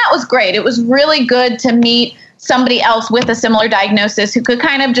him, and that was great. It was really good to meet somebody else with a similar diagnosis who could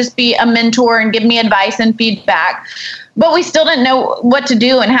kind of just be a mentor and give me advice and feedback. But we still didn't know what to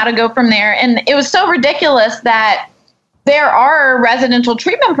do and how to go from there. And it was so ridiculous that there are residential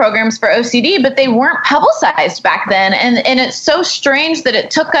treatment programs for OCD, but they weren't publicized back then. And it's so strange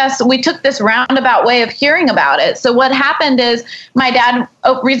that we took this roundabout way of hearing about it. So what happened is my dad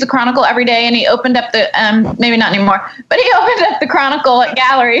reads the Chronicle every day, and he opened up maybe not anymore, but he opened up the Chronicle at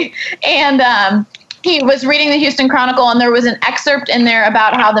Gallery, and he was reading the Houston Chronicle, and there was an excerpt in there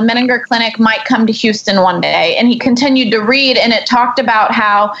about how the Menninger Clinic might come to Houston one day. And he continued to read, and it talked about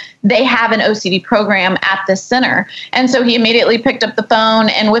how they have an OCD program at this center. And so he immediately picked up the phone,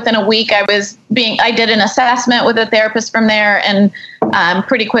 and within a week I did an assessment with a therapist from there, and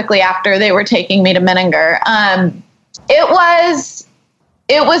pretty quickly after they were taking me to Menninger. It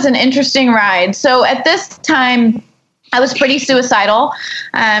was an interesting ride. So at this time, I was pretty suicidal.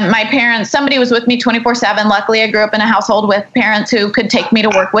 My parents, somebody was with me 24/7. Luckily, I grew up in a household with parents who could take me to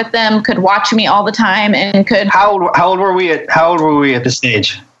work with them, could watch me all the time, and could. How old were we at this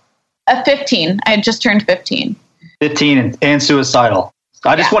stage? 15. I had just turned 15. 15 and suicidal.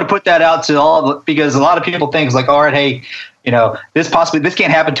 I just want to put that out to all because a lot of people think it's like, all right, hey, you know, this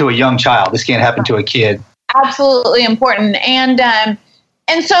can't happen to a young child. This can't happen to a kid. Absolutely important.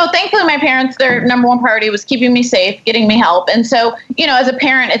 And so thankfully my parents, their number one priority was keeping me safe, getting me help. And so, you know, as a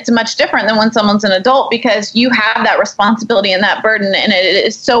parent, it's much different than when someone's an adult because you have that responsibility and that burden. And it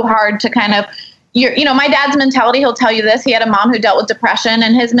is so hard to kind of, my dad's mentality, he'll tell you this. He had a mom who dealt with depression,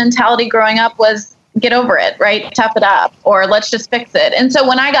 and his mentality growing up was get over it, right? Tough it up, or let's just fix it. And so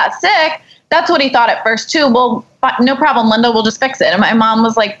when I got sick, that's what he thought at first too. Well, no problem, Linda, we'll just fix it. And my mom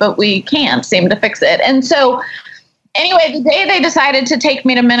was like, but we can't seem to fix it. And so anyway, the day they decided to take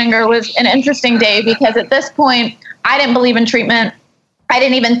me to Menninger was an interesting day because at this point, I didn't believe in treatment. I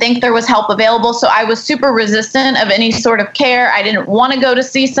didn't even think there was help available. So I was super resistant of any sort of care. I didn't want to go to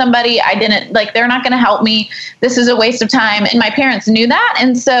see somebody. I didn't they're not going to help me. This is a waste of time. And my parents knew that.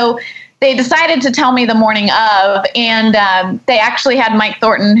 And so they decided to tell me the morning of, and they actually had Mike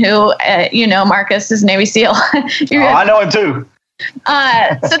Thornton, who, Marcus is Navy SEAL. I know him too.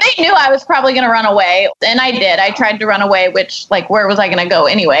 So they knew I was probably going to run away. And I did. I tried to run away, which where was I going to go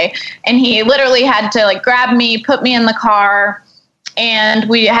anyway? And he literally had to grab me, put me in the car, and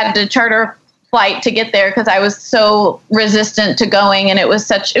we had to charter a flight to get there because I was so resistant to going. And it was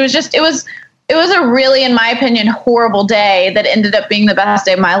a really, in my opinion, horrible day that ended up being the best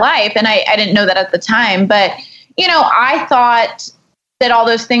day of my life. And I didn't know that at the time, but I thought that all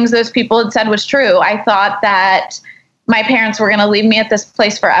those things those people had said was true. I thought that my parents were going to leave me at this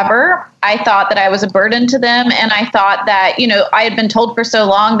place forever. I thought that I was a burden to them. And I thought that, I had been told for so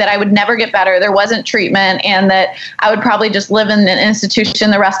long that I would never get better. There wasn't treatment, and that I would probably just live in an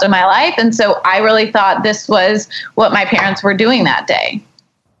institution the rest of my life. And so I really thought this was what my parents were doing that day.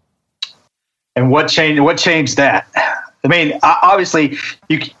 And what changed that? I mean, obviously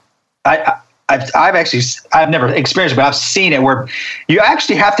I've never experienced it, but I've seen it where you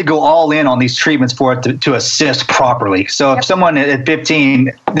actually have to go all in on these treatments for it to assist properly. So if someone at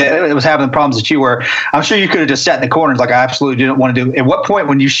 15 that was having the problems that you were, I'm sure you could have just sat in the corner and I absolutely didn't want to do. At what point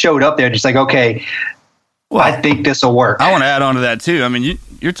when you showed up there, just okay, well, I think this will work. I want to add on to that too. I mean,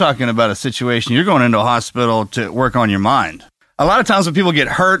 you're talking about a situation, you're going into a hospital to work on your mind. A lot of times when people get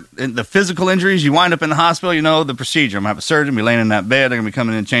hurt, the physical injuries, you wind up in the hospital, the procedure. I'm going to have a surgeon, be laying in that bed. They're going to be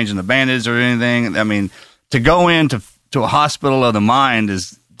coming in and changing the bandage or anything. I mean, to go into a hospital of the mind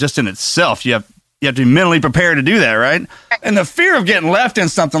is just in itself. You have to be mentally prepared to do that, right? And the fear of getting left in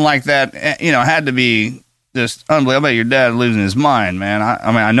something like that, had to be just unbelievable. I bet your dad losing his mind, man. I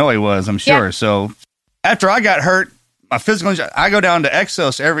mean, I know he was, I'm sure. Yeah. So after I got hurt, my physical, I go down to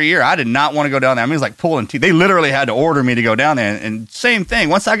Exos every year. I did not want to go down there. I mean, it's like pulling teeth. They literally had to order me to go down there. And same thing.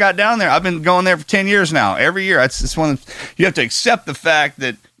 Once I got down there, I've been going there for 10 years now. Every year. It's one of, you have to accept the fact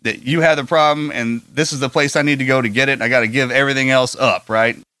that you have the problem and this is the place I need to go to get it. I got to give everything else up,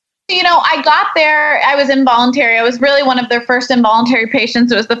 right? You know, I got there, I was involuntary. I was really one of their first involuntary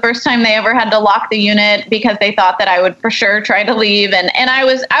patients. It was the first time they ever had to lock the unit because they thought that I would for sure try to leave. And I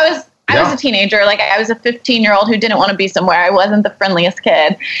was a teenager. Like, I was a 15-year-old who didn't want to be somewhere. I wasn't the friendliest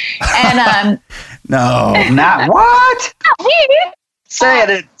kid. And no, not what? Say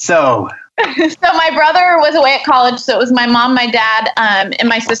it so. So my brother was away at college, so it was my mom, my dad, and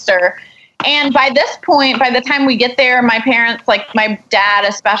my sister. And by this point, by the time we get there, my parents, like my dad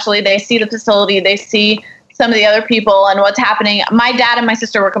especially, they see the facility, they see some of the other people and what's happening. My dad and my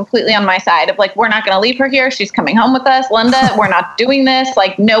sister were completely on my side of like, we're not going to leave her here. She's coming home with us. Linda, we're not doing this.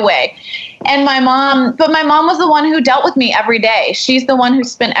 Like, no way. And my mom was the one who dealt with me every day. She's the one who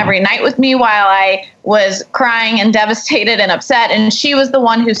spent every night with me while I was crying and devastated and upset. And she was the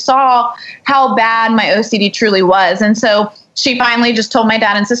one who saw how bad my OCD truly was. And so she finally just told my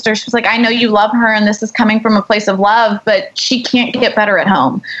dad and sister, she was like, I know you love her and this is coming from a place of love, but she can't get better at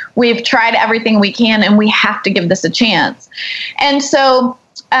home. We've tried everything we can and we have to give this a chance. And so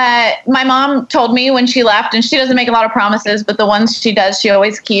my mom told me when she left, and she doesn't make a lot of promises, but the ones she does, she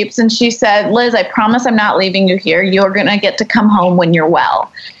always keeps. And she said, Liz, I promise I'm not leaving you here. You're going to get to come home when you're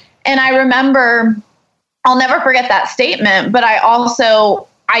well. And I remember, I'll never forget that statement, but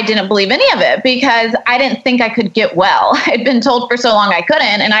I didn't believe any of it because I didn't think I could get well. I'd been told for so long I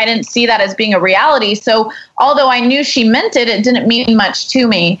couldn't, and I didn't see that as being a reality. So although I knew she meant it, it didn't mean much to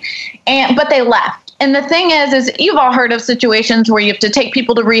me. But they left. And the thing is you've all heard of situations where you have to take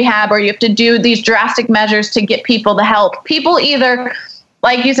people to rehab or you have to do these drastic measures to get people the help. People either,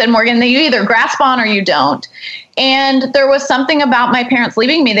 like you said, Morgan, you either grasp on or you don't. And there was something about my parents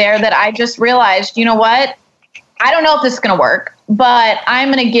leaving me there that I just realized, you know what? I don't know if this is going to work, but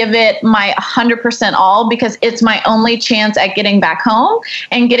I'm going to give it my 100% all because it's my only chance at getting back home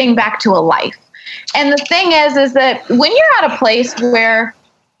and getting back to a life. And the thing is that when you're at a place where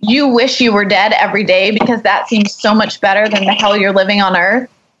you wish you were dead every day because that seems so much better than the hell you're living on earth,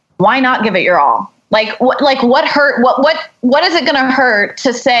 why not give it your all? What hurt? What is it going to hurt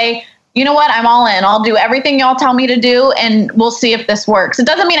to say, you know what, I'm all in. I'll do everything y'all tell me to do, and we'll see if this works. It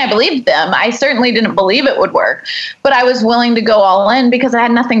doesn't mean I believed them. I certainly didn't believe it would work, but I was willing to go all in because I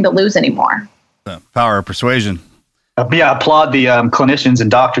had nothing to lose anymore. The power of persuasion. I applaud the clinicians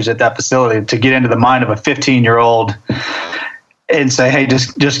and doctors at that facility to get into the mind of a 15-year-old and say, hey,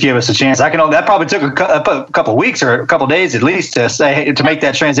 just give us a chance. That probably took a couple of weeks or a couple of days at least to say, hey, to make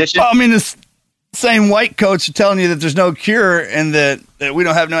that transition. Well, I mean, this same white coach telling you that there's no cure and that we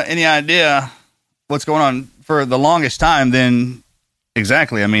don't have any idea what's going on for the longest time, then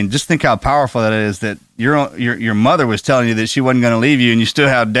exactly. I mean, just think how powerful that is, that your mother was telling you that she wasn't going to leave you and you still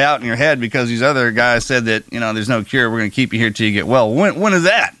have doubt in your head because these other guys said that, there's no cure. We're going to keep you here till you get well. When is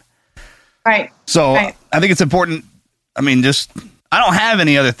that? Right. So right. I think it's important. I mean, I don't have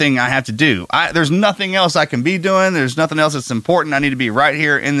any other thing I have to do. There's nothing else I can be doing. There's nothing else that's important. I need to be right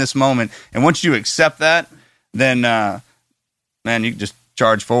here in this moment. And once you accept that, then, man, you can just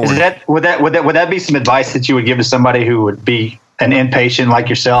charge forward. Would that be some advice that you would give to somebody who would be an inpatient like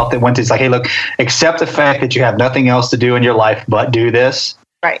yourself that went to, it's like, hey, look, accept the fact that you have nothing else to do in your life but do this.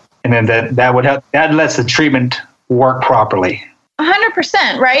 Right. And then that would help. That lets the treatment work properly.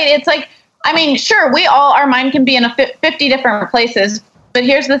 100%. Right. It's like, I mean, sure, our mind can be in 50 different places, but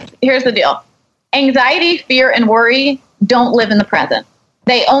here's the deal. Anxiety, fear, and worry don't live in the present.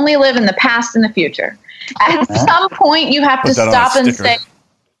 They only live in the past and the future. At some point, you have to stop and say,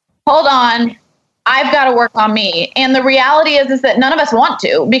 hold on, I've got to work on me. And the reality is that none of us want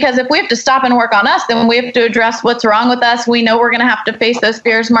to, because if we have to stop and work on us, then we have to address what's wrong with us. We know we're going to have to face those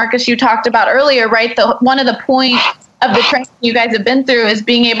fears, Marcus, you talked about earlier, right? One of the points of the training you guys have been through is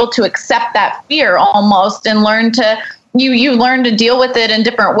being able to accept that fear almost and learn to you learn to deal with it in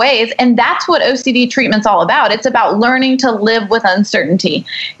different ways. And that's what OCD treatment's all about. It's about learning to live with uncertainty.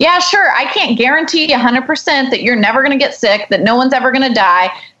 Yeah, sure, I can't guarantee 100% that you're never going to get sick, that no one's ever going to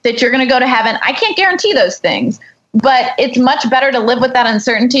die, that you're going to go to heaven. I can't guarantee those things. But it's much better to live with that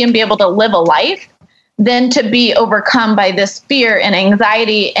uncertainty and be able to live a life than to be overcome by this fear and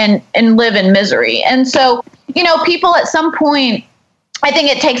anxiety and live in misery. And so, people at some point, I think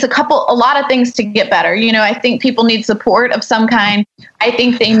it takes a lot of things to get better. I think people need support of some kind. I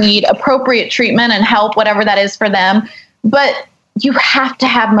think they need appropriate treatment and help, whatever that is for them. But you have to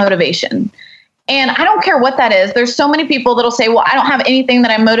have motivation. And I don't care what that is. There's so many people that'll say, well, I don't have anything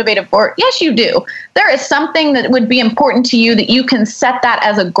that I'm motivated for. Yes, you do. There is something that would be important to you that you can set that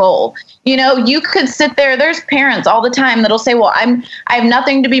as a goal. You know, you could sit there. There's parents all the time that'll say, well, I have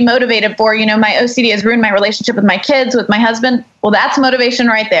nothing to be motivated for. You know, my OCD has ruined my relationship with my kids, with my husband. Well, that's motivation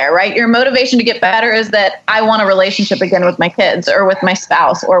right there, right? Your motivation to get better is that I want a relationship again with my kids or with my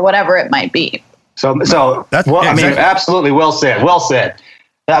spouse or whatever it might be. So that's, well, exactly. I mean, absolutely well said. Well said.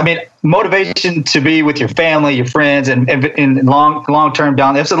 I mean, motivation to be with your family, your friends, and long term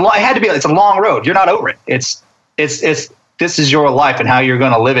down. It had to be. It's a long road. You're not over it. It's. This is your life and how you're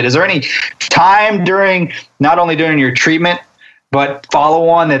going to live it. Is there any time not only during your treatment, but follow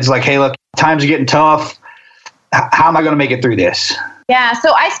on that's like, hey, look, times are getting tough. How am I going to make it through this? Yeah,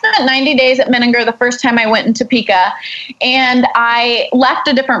 so I spent 90 days at Menninger the first time I went in Topeka, and I left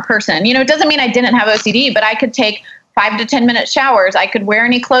a different person. You know, it doesn't mean I didn't have OCD, but I could take 5 to 10 minute showers. I could wear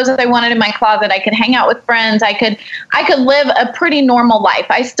any clothes that I wanted in my closet. I could hang out with friends. I could live a pretty normal life.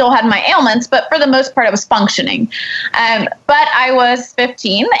 I still had my ailments, but for the most part, I was functioning. But I was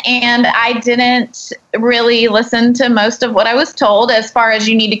 15 and I didn't really listen to most of what I was told as far as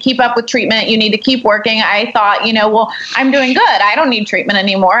you need to keep up with treatment. You need to keep working. I thought, you know, well, I'm doing good. I don't need treatment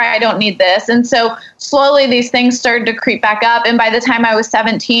anymore. I don't need this. And so slowly these things started to creep back up. And by the time I was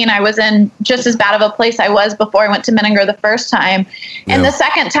 17, I was in just as bad of a place I was before I went to Menninger the first time. And the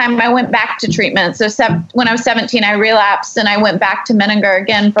second time I went back to treatment. So when I was 17, I relapsed and I went back to Menninger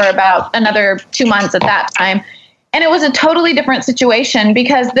again for about another 2 months at that time. And it was a totally different situation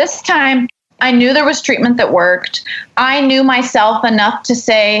because this time I knew there was treatment that worked. I knew myself enough to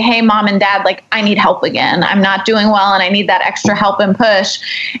say, hey, mom and dad, like, I need help again. I'm not doing well and I need that extra help and push.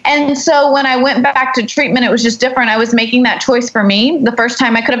 And so when I went back to treatment, it was just different. I was making that choice for me. The first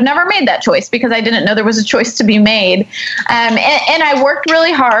time I could have never made that choice because I didn't know there was a choice to be made. And I worked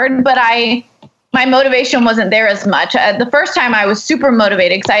really hard, but my motivation wasn't there as much. The first time I was super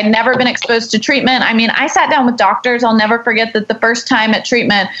motivated because I had never been exposed to treatment. I mean, I sat down with doctors. I'll never forget that the first time at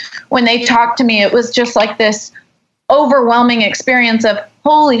treatment, when they talked to me, it was just like this overwhelming experience of,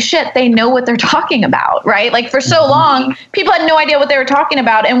 holy shit, they know what they're talking about, right? Like for so long, people had no idea what they were talking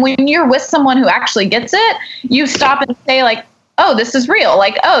about. And when you're with someone who actually gets it, you stop and say like, oh, this is real.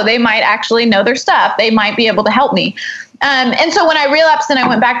 Like, oh, they might actually know their stuff. They might be able to help me. And so when I relapsed and I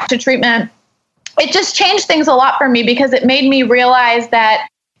went back to treatment, it just changed things a lot for me because it made me realize that,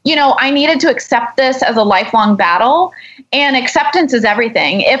 you know, I needed to accept this as a lifelong battle, and acceptance is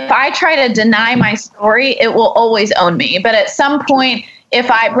everything. If I try to deny my story, it will always own me. But at some point,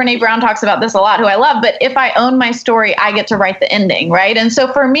 Brene Brown talks about this a lot, who I love, but if I own my story, I get to write the ending, right? And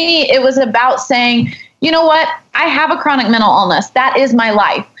so for me, it was about saying, you know what? I have a chronic mental illness. That is my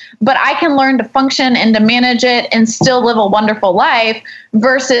life. But I can learn to function and to manage it and still live a wonderful life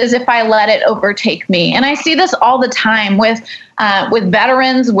versus if I let it overtake me. And I see this all the time with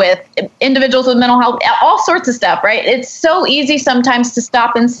veterans, with individuals with mental health, all sorts of stuff, right? It's so easy sometimes to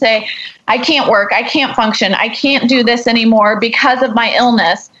stop and say, I can't work, I can't function, I can't do this anymore because of my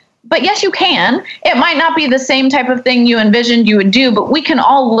illness. But yes, you can. It might not be the same type of thing you envisioned you would do, but we can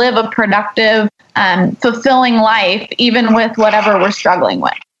all live a productive, fulfilling life, even with whatever we're struggling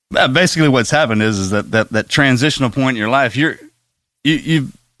with. Basically, what's happened is that transitional point in your life. You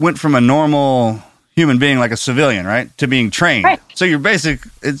went from a normal human being, like a civilian, right, to being trained. Right. So you're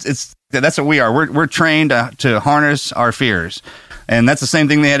that's what we are. We're trained to harness our fears, and that's the same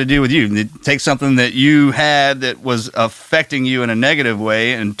thing they had to do with you. They take something that you had that was affecting you in a negative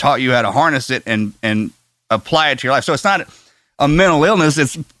way and taught you how to harness it and apply it to your life. So it's not a mental illness.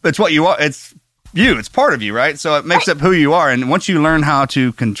 It's what you are. It's you. It's part of you, right? So it makes up who you are. And once you learn how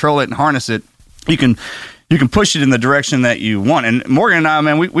to control it and harness it, you can push it in the direction that you want. And Morgan and I,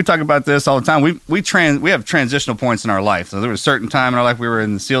 man, we talk about this all the time. We have transitional points in our life. So there was a certain time in our life we were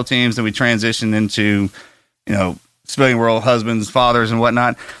in the SEAL teams, and we transitioned into, you know, civilian world, husbands, fathers, and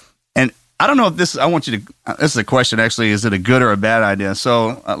whatnot. And I don't know if this is a question actually, is it a good or a bad idea?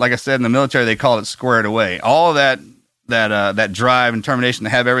 So like I said, in the military, they call it squared away. All that drive and determination to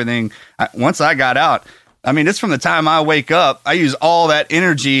have everything. Once I got out, I mean, it's from the time I wake up, I use all that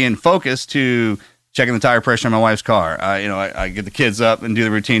energy and focus to checking the tire pressure on my wife's car. I get the kids up and do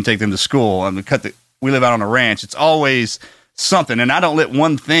the routine, take them to school. We live out on a ranch. It's always something. And I don't let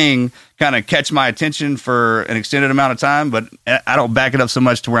one thing kind of catch my attention for an extended amount of time, but I don't back it up so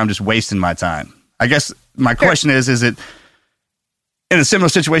much to where I'm just wasting my time. I guess my question is it in a similar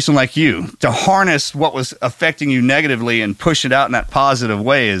situation like you, to harness what was affecting you negatively and push it out in that positive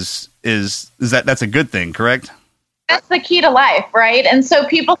way that's a good thing, correct? That's the key to life, right? And so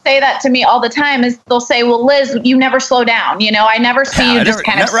people say that to me all the time. Is they'll say, "Well, Liz, you never slow down. You know, I never see you just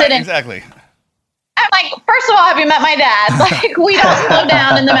kind of sitting." Exactly. I'm like, first of all, have you met my dad? Like, we don't slow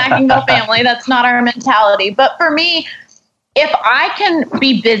down in the Mackingville family. That's not our mentality. But for me, if I can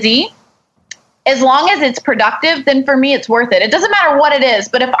be busy, as long as it's productive, then for me, it's worth it. It doesn't matter what it is,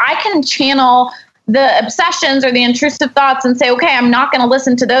 but if I can channel the obsessions or the intrusive thoughts and say, okay, I'm not going to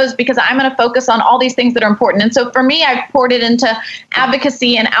listen to those because I'm going to focus on all these things that are important. And so for me, I've poured it into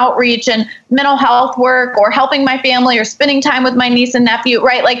advocacy and outreach and mental health work or helping my family or spending time with my niece and nephew,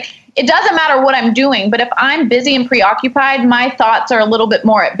 right? Like, it doesn't matter what I'm doing, but if I'm busy and preoccupied, my thoughts are a little bit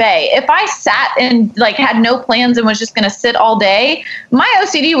more at bay. If I sat and like had no plans and was just going to sit all day, my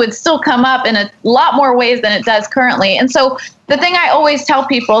OCD would still come up in a lot more ways than it does currently. And so the thing I always tell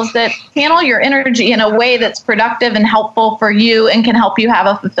people is that channel your energy in a way that's productive and helpful for you and can help you have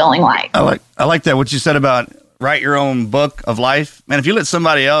a fulfilling life. I like that, what you said about write your own book of life. Man, if you let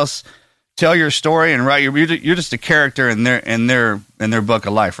somebody else tell your story and write you're just a character in their book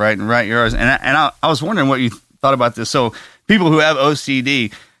of life, right? And write yours. And I was wondering what you thought about this. So people who have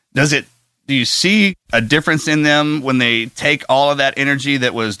OCD, do you see a difference in them when they take all of that energy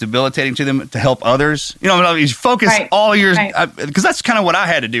that was debilitating to them to help others? You know, you focus all yours, because that's kind of what I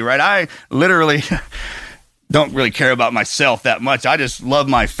had to do, right? I literally don't really care about myself that much. I just love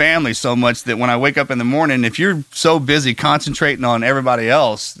my family so much that when I wake up in the morning, if you're so busy concentrating on everybody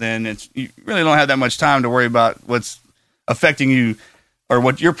else, then you really don't have that much time to worry about what's affecting you or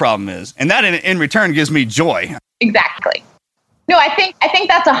what your problem is. And that in return gives me joy. Exactly. No, I think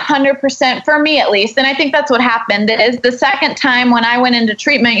that's 100% for me, at least. And I think that's what happened is the second time when I went into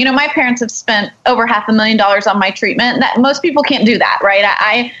treatment, you know, my parents have spent over $500,000 on my treatment. That most people can't do that, right?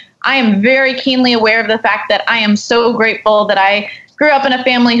 I am very keenly aware of the fact that I am so grateful that I grew up in a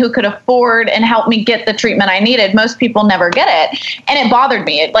family who could afford and help me get the treatment I needed. Most people never get it. And it bothered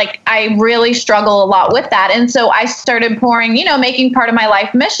me. I really struggle a lot with that. And so I started pouring, you know, making part of my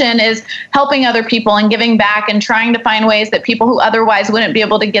life mission is helping other people and giving back and trying to find ways that people who otherwise wouldn't be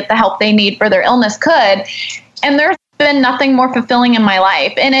able to get the help they need for their illness could. And there's been nothing more fulfilling in my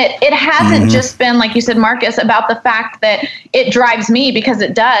life. And it hasn't just been, like you said, Marcus, about the fact that it drives me, because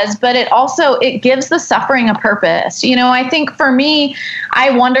it does, but it gives the suffering a purpose. You know, I think for me, I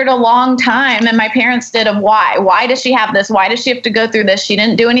wondered a long time, and my parents did, of why does she have this? Why does she have to go through this? She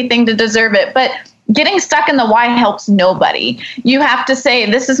didn't do anything to deserve it. But getting stuck in the why helps nobody. You have to say,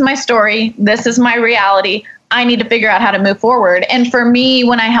 this is my story. This is my reality. I need to figure out how to move forward. And for me,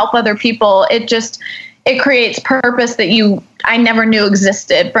 when I help other people, it creates purpose that I never knew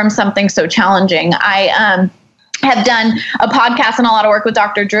existed from something so challenging. I have done a podcast and a lot of work with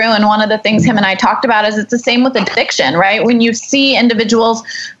Dr. Drew, and one of the things him and I talked about is it's the same with addiction, right? When you see individuals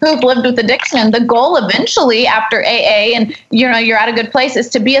who've lived with addiction, the goal eventually after AA and you're at a good place is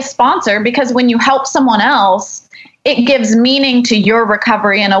to be a sponsor, because when you help someone else, it gives meaning to your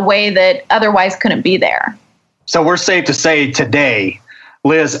recovery in a way that otherwise couldn't be there. So we're safe to say today,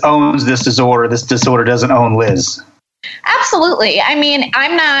 Liz owns this disorder. This disorder doesn't own Liz. Absolutely. I mean,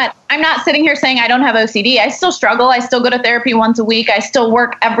 I'm not sitting here saying I don't have OCD. I still struggle. I still go to therapy once a week. I still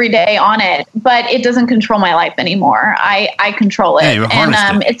work every day on it, but it doesn't control my life anymore. I control it. Yeah, you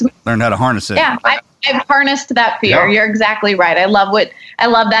harnessed it. Learned how to harness it. Yeah, I've harnessed that fear. Yeah. You're exactly right. I love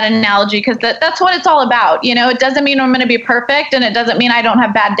that analogy, because that's what it's all about. You know, it doesn't mean I'm going to be perfect, and it doesn't mean I don't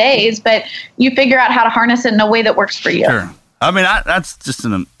have bad days, but you figure out how to harness it in a way that works for you. Sure. I mean, that's just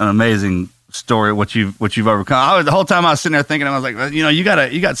an amazing story, what you've overcome. The whole time I was sitting there thinking, I was like, you know, you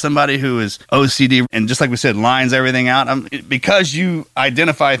got somebody who is OCD, and just like we said, lines everything out. Because you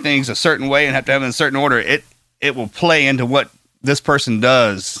identify things a certain way and have to have them in a certain order, it will play into what this person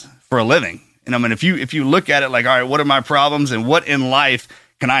does for a living. And I mean, if you look at it like, all right, what are my problems, and what in life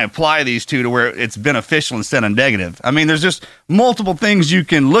can I apply these to where it's beneficial instead of negative? I mean, there's just multiple things you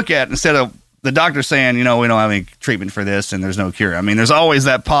can look at instead of the doctor saying, you know, we don't have any treatment for this and there's no cure. I mean, there's always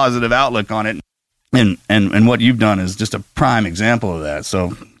that positive outlook on it. And what you've done is just a prime example of that.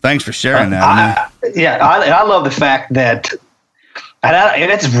 So thanks for sharing that. I love the fact that,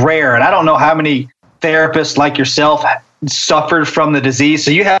 and it's rare, and I don't know how many therapists like yourself suffered from the disease.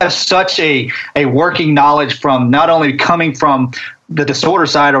 So you have such a working knowledge from not only coming from the disorder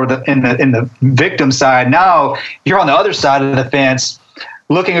side or in the victim side. Now you're on the other side of the fence,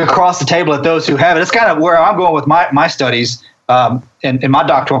 looking across the table at those who have it. It's kind of where I'm going with my studies. in my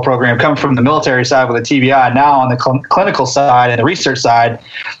doctoral program, coming from the military side with a TBI, now on the clinical side and the research side,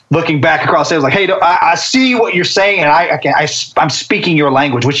 looking back across it, was like, hey, I see what you're saying, and I'm speaking your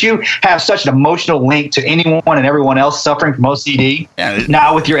language, which you have such an emotional link to anyone and everyone else suffering from OCD. Yeah,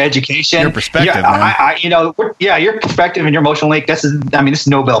 now with your education, your perspective, man. Your perspective and your emotional link. This is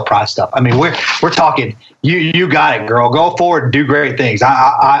Nobel Prize stuff. I mean, we're talking. You got it, girl. Go forward and do great things.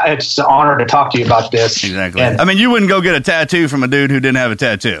 It's an honor to talk to you about this. Exactly. And, I mean, you wouldn't go get a tattoo from a dude who didn't have a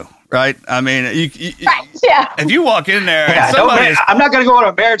tattoo, right? I mean, if you walk in there, and I'm not going to go to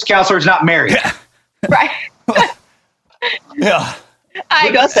a marriage counselor who's not married. Yeah. Right. Yeah.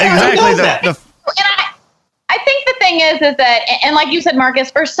 I go exactly. I think the thing is that, and like you said,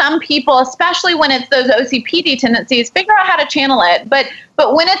 Marcus, for some people, especially when it's those OCPD tendencies, figure out how to channel it. But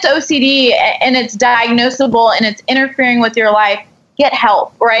when it's OCD and it's diagnosable and it's interfering with your life, get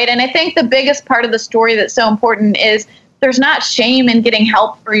help, right? And I think the biggest part of the story that's so important is there's not shame in getting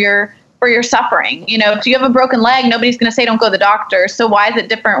help for your suffering. You know, if you have a broken leg, nobody's going to say don't go to the doctor. So why is it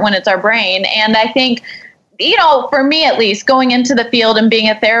different when it's our brain? And I think, you know, for me at least, going into the field and being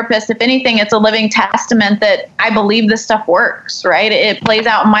a therapist, if anything, it's a living testament that I believe this stuff works, right? It plays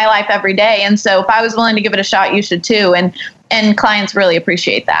out in my life every day. And so if I was willing to give it a shot, you should too. And clients really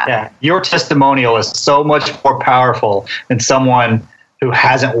appreciate that. Yeah, your testimonial is so much more powerful than someone who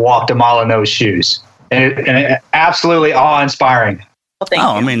hasn't walked a mile in those shoes. And it absolutely awe-inspiring.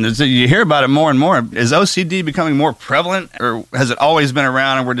 Well, I mean, you hear about it more and more. Is OCD becoming more prevalent, or has it always been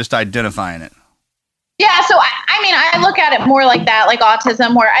around and we're just identifying it? Yeah, so I mean, I look at it more like that, like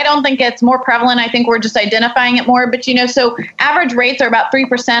autism, where I don't think it's more prevalent. I think we're just identifying it more. But, you know, so average rates are about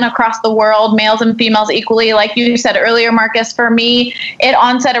 3% across the world, males and females equally. Like you said earlier, Marcus, for me, it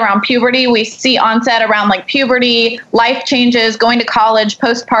onset around puberty. We see onset around like puberty, life changes, going to college,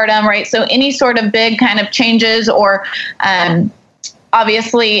 postpartum, right? So any sort of big kind of changes or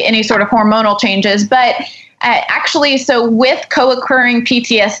obviously any sort of hormonal changes. But actually, so with co-occurring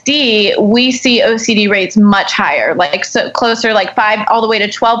PTSD, we see OCD rates much higher, like so closer, like 5 all the way to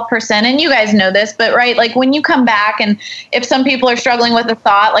 12%. And you guys know this, but right, like when you come back, and if some people are struggling with the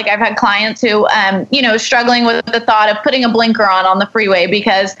thought, like I've had clients who, struggling with the thought of putting a blinker on the freeway,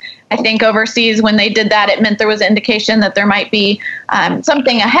 because I think overseas when they did that, it meant there was indication that there might be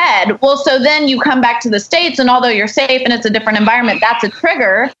something ahead. Well, so then you come back to the States, and although you're safe and it's a different environment, that's a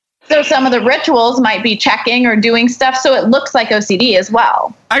trigger. So some of the rituals might be checking or doing stuff. So it looks like OCD as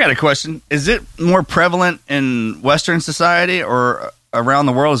well. I got a question. Is it more prevalent in Western society or around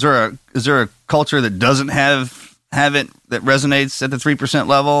the world? Is there a culture that doesn't have it that resonates at the 3%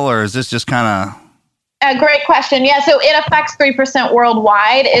 level, or is this just kind of... A great question. Yeah, so it affects 3%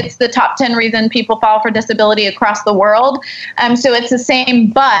 worldwide. It's the top 10 reason people file for disability across the world. So it's the same,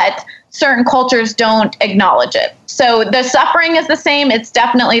 but certain cultures don't acknowledge it. So the suffering is the same. It's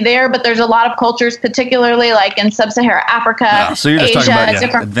definitely there, but there's a lot of cultures, particularly like in sub-Saharan Africa, yeah, so you're just Asia, talking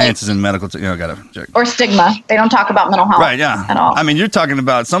about advances in medical, or stigma. They don't talk about mental health, right? Yeah, at all. I mean, you're talking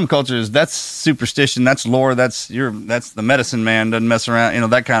about some cultures. That's superstition. That's lore. That's the medicine man doesn't mess around. You know,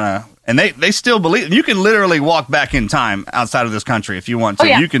 that kind of. And they still believe. You can literally walk back in time outside of this country if you want to. Oh,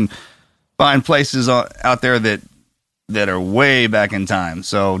 yeah. You can find places out there that are way back in time.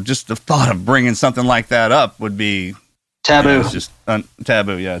 So just the thought of bringing something like that up would be taboo. You know, it's just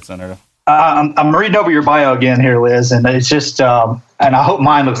taboo. Yeah, it's unheard of. I'm reading over your bio again here, Liz, and it's just, and I hope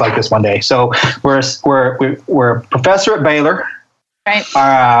mine looks like this one day. So we're a professor at Baylor.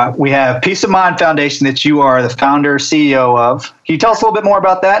 Right. We have Peace of Mind Foundation that you are the founder, CEO of. Can you tell us a little bit more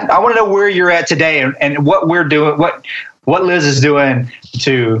about that? I want to know where you're at today and what we're doing, what Liz is doing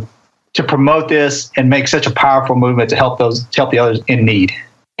to promote this and make such a powerful movement to help the others in need.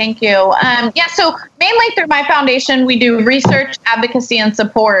 Thank you. So mainly through my foundation, we do research, advocacy, and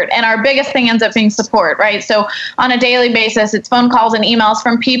support. And our biggest thing ends up being support, right? So on a daily basis, it's phone calls and emails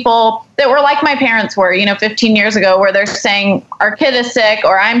from people that were like my parents were, 15 years ago, where they're saying, our kid is sick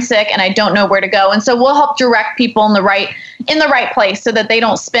or I'm sick and I don't know where to go. And so we'll help direct people in the right place so that they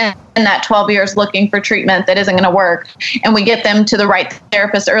don't spend that 12 years looking for treatment that isn't going to work. And we get them to the right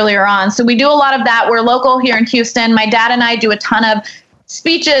therapist earlier on. So we do a lot of that. We're local here in Houston. My dad and I do a ton of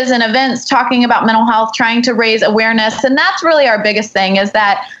speeches and events talking about mental health, trying to raise awareness. And that's really our biggest thing, is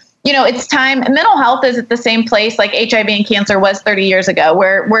that, it's time. Mental health is at the same place like HIV and cancer was 30 years ago,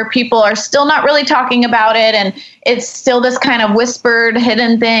 where people are still not really talking about it. And it's still this kind of whispered,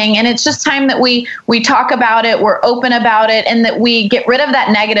 hidden thing. And it's just time that we talk about it, we're open about it, and that we get rid of that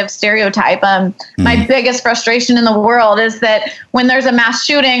negative stereotype. My biggest frustration in the world is that when there's a mass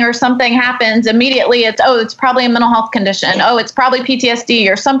shooting or something happens, immediately it's probably a mental health condition. Oh, it's probably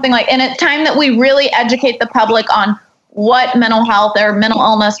PTSD or something and it's time that we really educate the public on what mental health or mental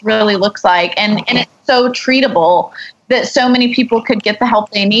illness really looks like. And it's so treatable that so many people could get the help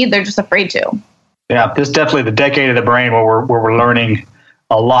they need. They're just afraid to. Yeah, this is definitely the decade of the brain where we're learning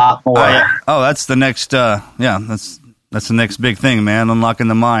a lot more. That's the next, that's the next big thing, man, unlocking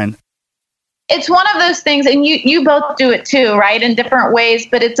the mind. It's one of those things, and you both do it too, right, in different ways,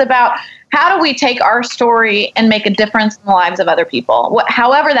 but it's about how do we take our story and make a difference in the lives of other people,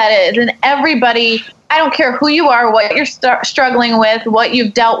 however that is. And everybody, I don't care who you are, what you're struggling with, what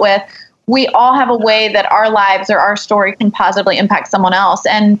you've dealt with, we all have a way that our lives or our story can positively impact someone else.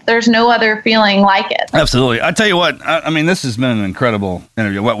 And there's no other feeling like it. Absolutely. I tell you what, I mean, this has been an incredible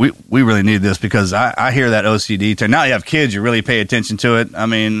interview. We really need this because I hear that OCD term. Now you have kids, you really pay attention to it. I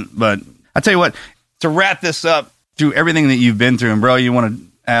mean, but I tell you what, to wrap this up through everything that you've been through, and bro, you want to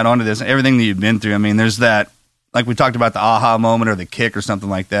add on to this, everything that you've been through. I mean, there's that, like we talked about the aha moment or the kick or something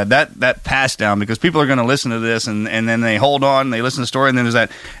like that, that pass down, because people are going to listen to this and then they hold on, they listen to the story, and then there's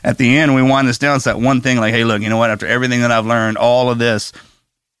that, at the end, we wind this down, it's that one thing like, hey, look, you know what, after everything that I've learned, all of this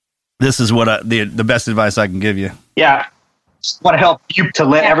is what the best advice I can give you. Yeah. Just want to help you to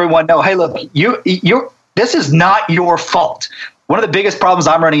let everyone know, hey, look, this is not your fault. One of the biggest problems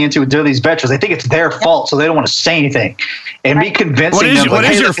I'm running into with these veterans, they think it's their fault, so they don't want to say anything. And be convincing them. What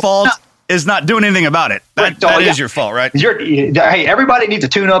is your fault is not doing anything about it. That is your fault, right? Hey, everybody needs a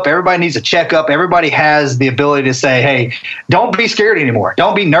tune-up. Everybody needs a checkup. Everybody has the ability to say, hey, don't be scared anymore.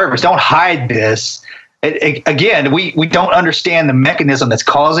 Don't be nervous. Don't hide this. Again, we don't understand the mechanism that's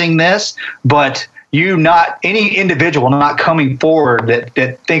causing this, but any individual not coming forward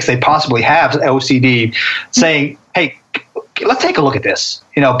that thinks they possibly have OCD saying, hey, let's take a look at this.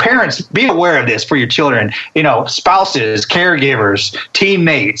 Parents, be aware of this for your children. Spouses, caregivers,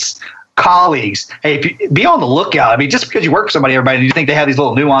 teammates, colleagues. Hey, be on the lookout. I mean, just because you work with somebody, everybody, and you think they have these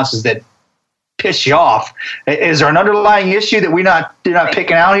little nuances that piss you off, is there an underlying issue that you're not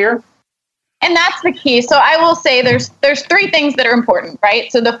picking out here? And that's the key. So I will say there's three things that are important,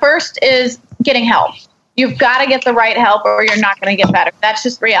 right? So the first is getting help. You've got to get the right help or you're not going to get better. That's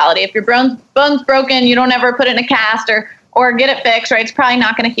just reality. If your bone's broken, you don't ever put it in a cast or get it fixed, right? It's probably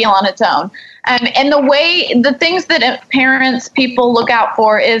not going to heal on its own. And the things that parents, people look out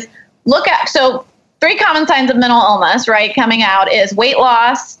for is so 3 common signs of mental illness, right, coming out is weight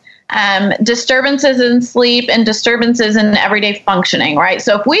loss, disturbances in sleep, and disturbances in everyday functioning, right?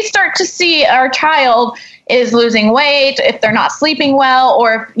 So if we start to see our child is losing weight, if they're not sleeping well,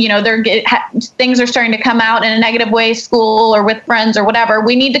 or if things are starting to come out in a negative way, school or with friends or whatever,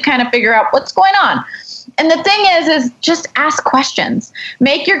 we need to kind of figure out what's going on. And the thing is just ask questions.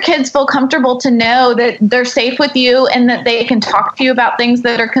 Make your kids feel comfortable to know that they're safe with you and that they can talk to you about things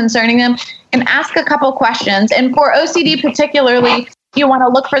that are concerning them, and ask a couple questions. And for OCD particularly, you want to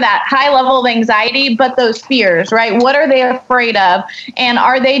look for that high level of anxiety, but those fears, right? What are they afraid of? And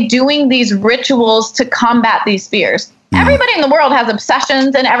are they doing these rituals to combat these fears? Everybody in the world has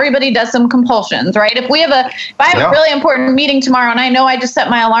obsessions and everybody does some compulsions, right? If I have a really important meeting tomorrow and I know I just set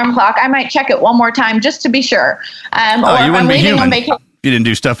my alarm clock, I might check it one more time just to be sure. Or you wouldn't be human if you didn't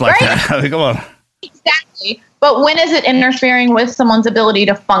do stuff like that. Come on. Exactly. But when is it interfering with someone's ability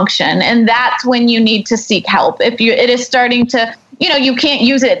to function? And that's when you need to seek help. If it is starting to, you can't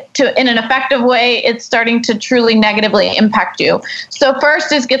use it in an effective way, it's starting to truly negatively impact you. So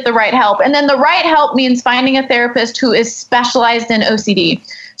first is get the right help. And then the right help means finding a therapist who is specialized in OCD.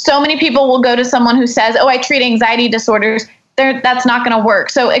 So many people will go to someone who says, I treat anxiety disorders. That's not going to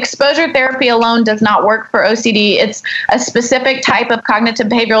work. So exposure therapy alone does not work for OCD. It's a specific type of cognitive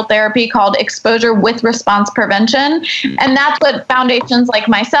behavioral therapy called exposure with response prevention. And that's what foundations like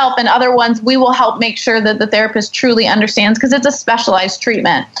myself and other ones, we will help make sure that the therapist truly understands, because it's a specialized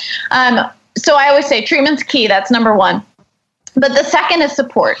treatment. So I always say treatment's key. That's number one. But the second is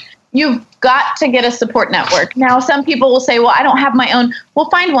support. You've got to get a support network. Now, some people will say, well, I don't have my own. Well,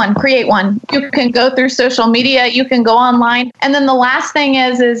 find one, create one. You can go through social media, you can go online. And then the last thing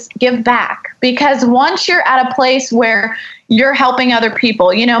is give back. Because once you're at a place where you're helping other people,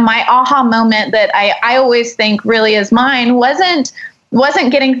 my aha moment that I always think really is mine wasn't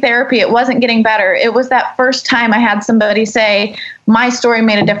getting therapy. It wasn't getting better. It was that first time I had somebody say, my story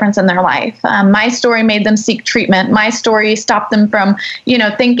made a difference in their life. My story made them seek treatment. My story stopped them from,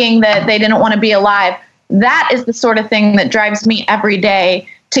 thinking that they didn't want to be alive. That is the sort of thing that drives me every day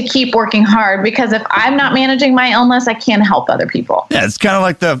to keep working hard, because if I'm not managing my illness, I can't help other people. Yeah, it's kind of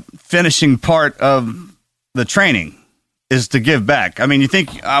like the finishing part of the training is to give back. I mean, you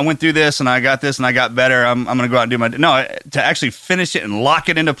think I went through this and I got this and I got better, I'm going to go out and do to actually finish it and lock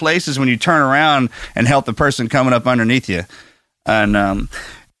it into place is when you turn around and help the person coming up underneath you. And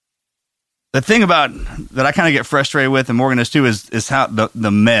the thing about that I kind of get frustrated with, and Morgan does too, is how the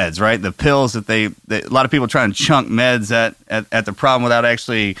meds, right? The pills that a lot of people try and chunk meds at the problem without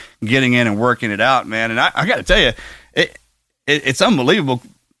actually getting in and working it out, man. And I got to tell you, it's unbelievable.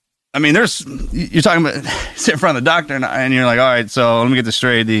 I mean, you're talking about sit in front of the doctor and you're like, all right, so let me get this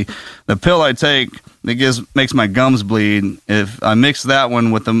straight. The pill I take that makes my gums bleed, if I mix that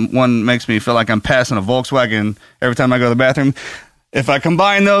one with the one that makes me feel like I'm passing a Volkswagen every time I go to the bathroom, if I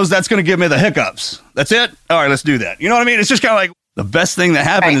combine those, that's going to give me the hiccups. That's it? All right, let's do that. You know what I mean? It's just kind of like the best thing that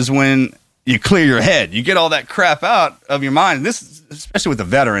happens is when you clear your head. You get all that crap out of your mind. This, especially with the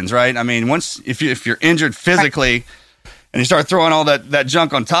veterans, right? I mean, if you're injured physically and you start throwing all that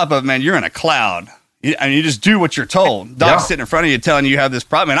junk on top of it, man, you're in a cloud. And you just do what you're told. Doc's sitting in front of you telling you have this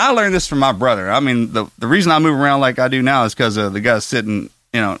problem. And I learned this from my brother. I mean, the reason I move around like I do now is because of the guy sitting,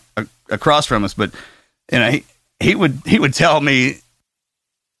 across from us. But, he would tell me,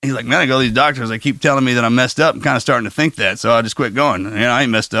 he's like, man, I go to these doctors, they keep telling me that I'm messed up. I'm kind of starting to think that, so I just quit going. I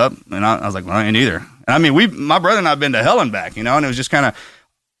ain't messed up. And I was like, well, I ain't either. And I mean, my brother and I have been to hell and back, and it was just kind of,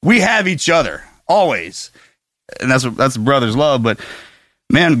 we have each other, always. And that's brothers' love. But,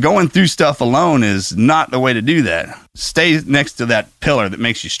 man, going through stuff alone is not the way to do that. Stay next to that pillar that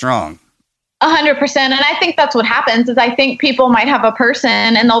makes you strong. 100%. And I think that's what happens is I think people might have a person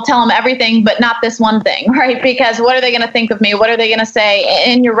and they'll tell them everything, but not this one thing, right? Because what are they going to think of me? What are they going to say?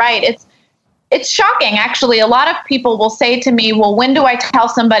 And you're right. It's shocking. Actually, a lot of people will say to me, well, when do I tell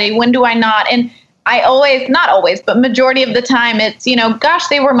somebody? When do I not? And I always, not always, but majority of the time it's, gosh,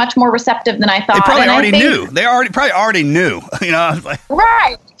 they were much more receptive than I thought. They probably already knew. They probably already knew,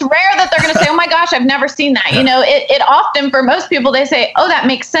 Right. It's rare that they're going to say, oh my gosh, I've never seen that. It often, for most people, they say, oh, that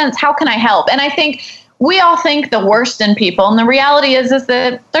makes sense. How can I help? And I think we all think the worst in people. And the reality is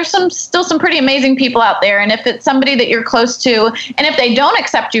that there's still some pretty amazing people out there. And if it's somebody that you're close to, and if they don't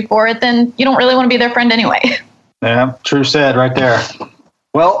accept you for it, then you don't really want to be their friend anyway. Yeah, true said right there.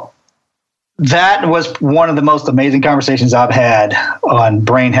 Well, that was one of the most amazing conversations I've had on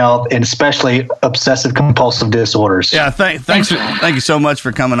brain health and especially obsessive compulsive disorders. Yeah, thank you so much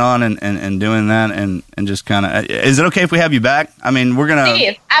for coming on and doing that and just kind of. Is it okay if we have you back? I mean, we're gonna.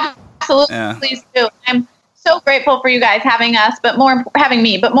 Please, absolutely, yeah. Please do. I'm so grateful for you guys having us, but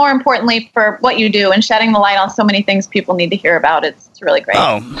more importantly for what you do and shedding the light on so many things people need to hear about. It's really great.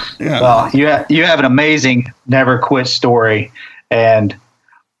 Oh, yeah. Well, you have an amazing never quit story. And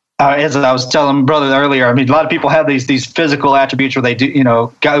as I was telling my brother earlier, I mean, a lot of people have these physical attributes where they do,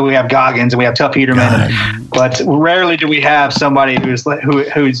 we have Goggins and we have Tough Heaterman, but rarely do we have somebody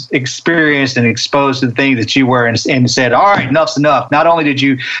who's experienced and exposed to the things that you were and said, all right, enough's enough. Not only did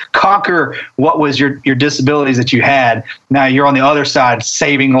you conquer what was your disabilities that you had, now you're on the other side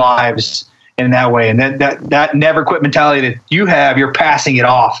saving lives in that way. And that never quit mentality that you have, you're passing it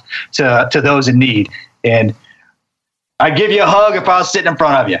off to those in need. And I'd give you a hug if I was sitting in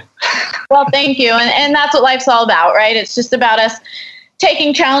front of you. Well, thank you. And that's what life's all about, right? It's just about us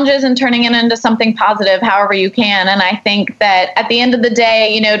taking challenges and turning it into something positive however you can. And I think that at the end of the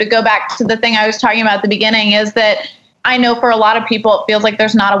day, to go back to the thing I was talking about at the beginning is that I know for a lot of people, it feels like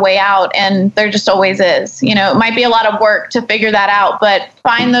there's not a way out, and there just always is. It might be a lot of work to figure that out, but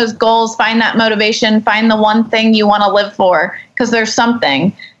find those goals, find that motivation, find the one thing you want to live for, because there's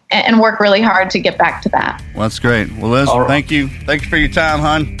something. And work really hard to get back to that. Well, that's great. Well, Liz, thank you. Thank you for your time,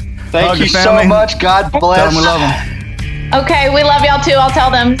 hon. Thank you so much. God bless. Tell them we love them. Okay, we love y'all too. I'll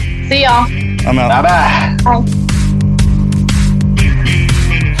tell them. See y'all. I'm out. Bye-bye. Bye.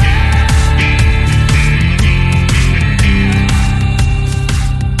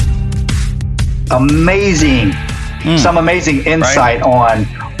 Amazing. Some amazing insight on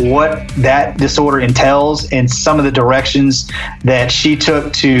what that disorder entails and some of the directions that she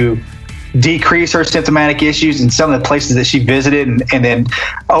took to decrease her symptomatic issues and some of the places that she visited. And then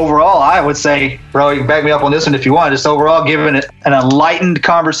overall, I would say, bro, you can back me up on this one if you want, just overall giving it an enlightened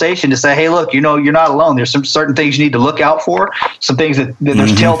conversation to say, hey, look, you're not alone. There's some certain things you need to look out for, some things that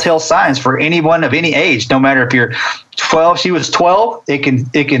there's telltale signs for anyone of any age, no matter if you're 12, she was 12,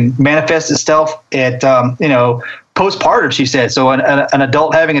 it can manifest itself at, postpartum, she said. So an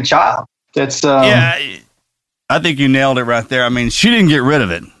adult having a child. That's yeah, I think you nailed it right there. I mean, she didn't get rid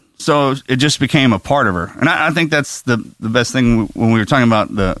of it, so it just became a part of her. And I think that's the best thing when we were talking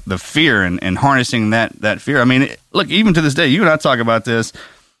about the fear and harnessing that fear. I mean, look, even to this day, you and I talk about this.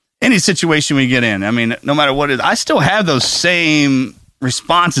 Any situation we get in, I mean, no matter what it is, I still have those same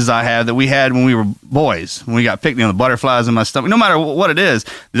responses I have that we had when we were boys, when we got picked, the butterflies in my stomach. No matter what it is,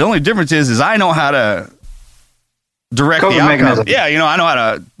 the only difference is I know how to direct the outcome. Yeah, I know how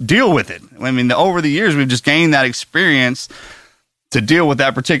to deal with it. I mean, over the years, we've just gained that experience to deal with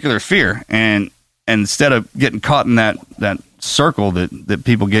that particular fear. And instead of getting caught in that circle that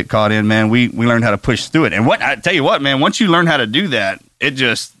people get caught in, man, we learned how to push through it. And what I tell you what, man, once you learn how to do that,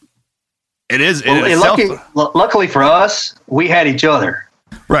 luckily for us, we had each other.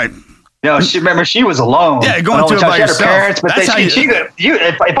 Right. She was alone. Yeah, going through it by yourself. Parents, but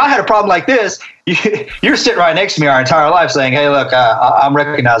if I had a problem like this, you're sitting right next to me our entire life saying, hey, look, I'm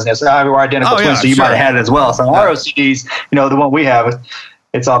recognizing this. We're identical twins, so you might have had it as well. So our OCDs, the one we have,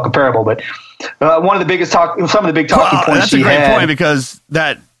 it's all comparable. But some of the big talking points that's a great point, because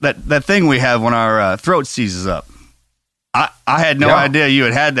that thing we have when our throat seizes up, I had no idea you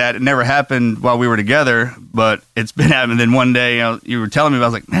had that. It never happened while we were together, but it's been happening. Then one day, you were telling me, I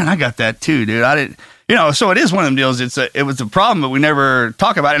was like, man, I got that too, dude. I didn't, so it is one of them deals. It was a problem, but we never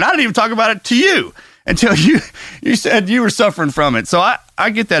talk about it. And I didn't even talk about it to you until you said you were suffering from it. So I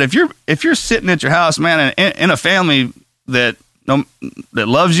get that. If you're sitting at your house, man, in a family that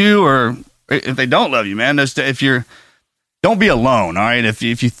loves you, or if they don't love you, man, don't be alone, all right? If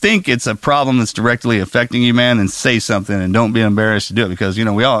you think it's a problem that's directly affecting you, man, then say something, and don't be embarrassed to do it, because,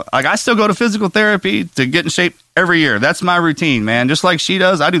 we all, like, I still go to physical therapy to get in shape every year. That's my routine, man. Just like she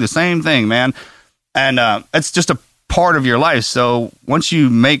does, I do the same thing, man. And it's just a part of your life. So once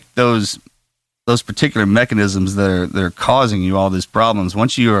you make those particular mechanisms that are causing you all these problems,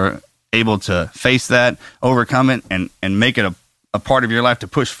 once you are able to face that, overcome it, and make it a part of your life to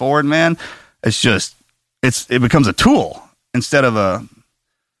push forward, man, it becomes a tool instead of a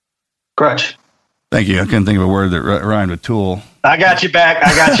crutch. Thank you. I couldn't think of a word that rhymed with tool. I got you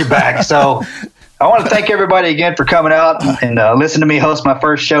back. So I want to thank everybody again for coming out and listening to me host my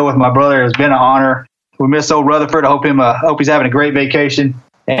first show with my brother. It's been an honor. We miss old Rutherford. I hope he's having a great vacation.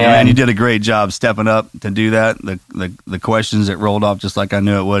 And man, you did a great job stepping up to do that. The questions that rolled off just like I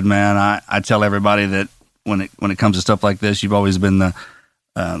knew it would, man. I tell everybody that when it comes to stuff like this, you've always been the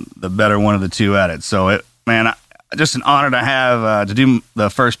better one of the two at it. So just an honor to have to do the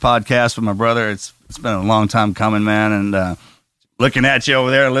first podcast with my brother. It's been a long time coming, man, and looking at you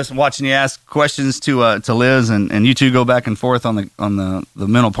over there, watching you ask questions to Liz, and you two go back and forth on the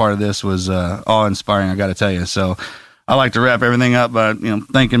mental part of this was awe inspiring, I got to tell you. So I like to wrap everything up by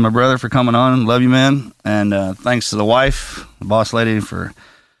thanking my brother for coming on. Love you, man, and thanks to the wife, the boss lady, for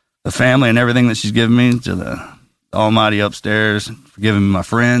the family and everything that she's given me, to the Almighty upstairs for giving me my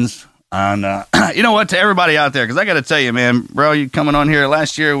friends. And you know what, to everybody out there, because I got to tell you, man, bro, you coming on here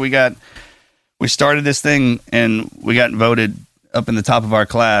last year, we started this thing and we got voted up in the top of our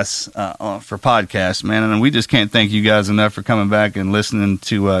class for podcasts, man, and we just can't thank you guys enough for coming back and listening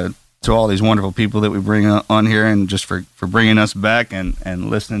to all these wonderful people that we bring on here, and just for bringing us back and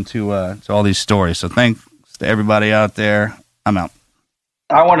listening to all these stories. So thanks to everybody out there. I'm out.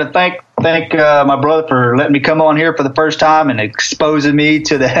 I want to thank my brother for letting me come on here for the first time and exposing me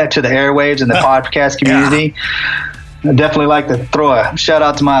to the airwaves and the podcast community. Yeah. I definitely like to throw a shout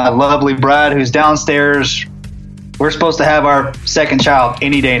out to my lovely bride who's downstairs. We're supposed to have our second child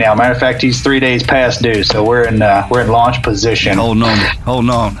any day now. Matter of fact, he's 3 days past due, so we're in launch position. Holding on. Holding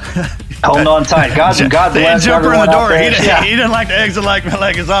on tight. God bless everyone in the door. He didn't like to exit like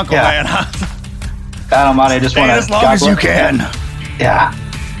his uncle, man. God Almighty, I just want to as long as you can. Yeah.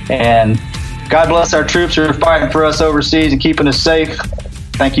 And God bless our troops who are fighting for us overseas and keeping us safe.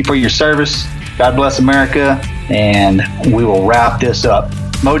 Thank you for your service. God bless America. And we will wrap this up.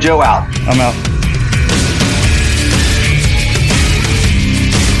 Mojo out. I'm out.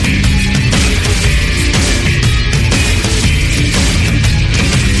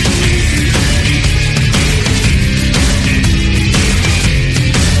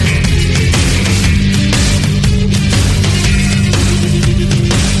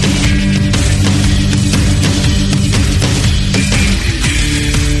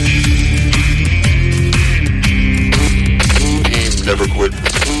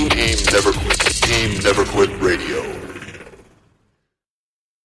 Team Never Quit Radio.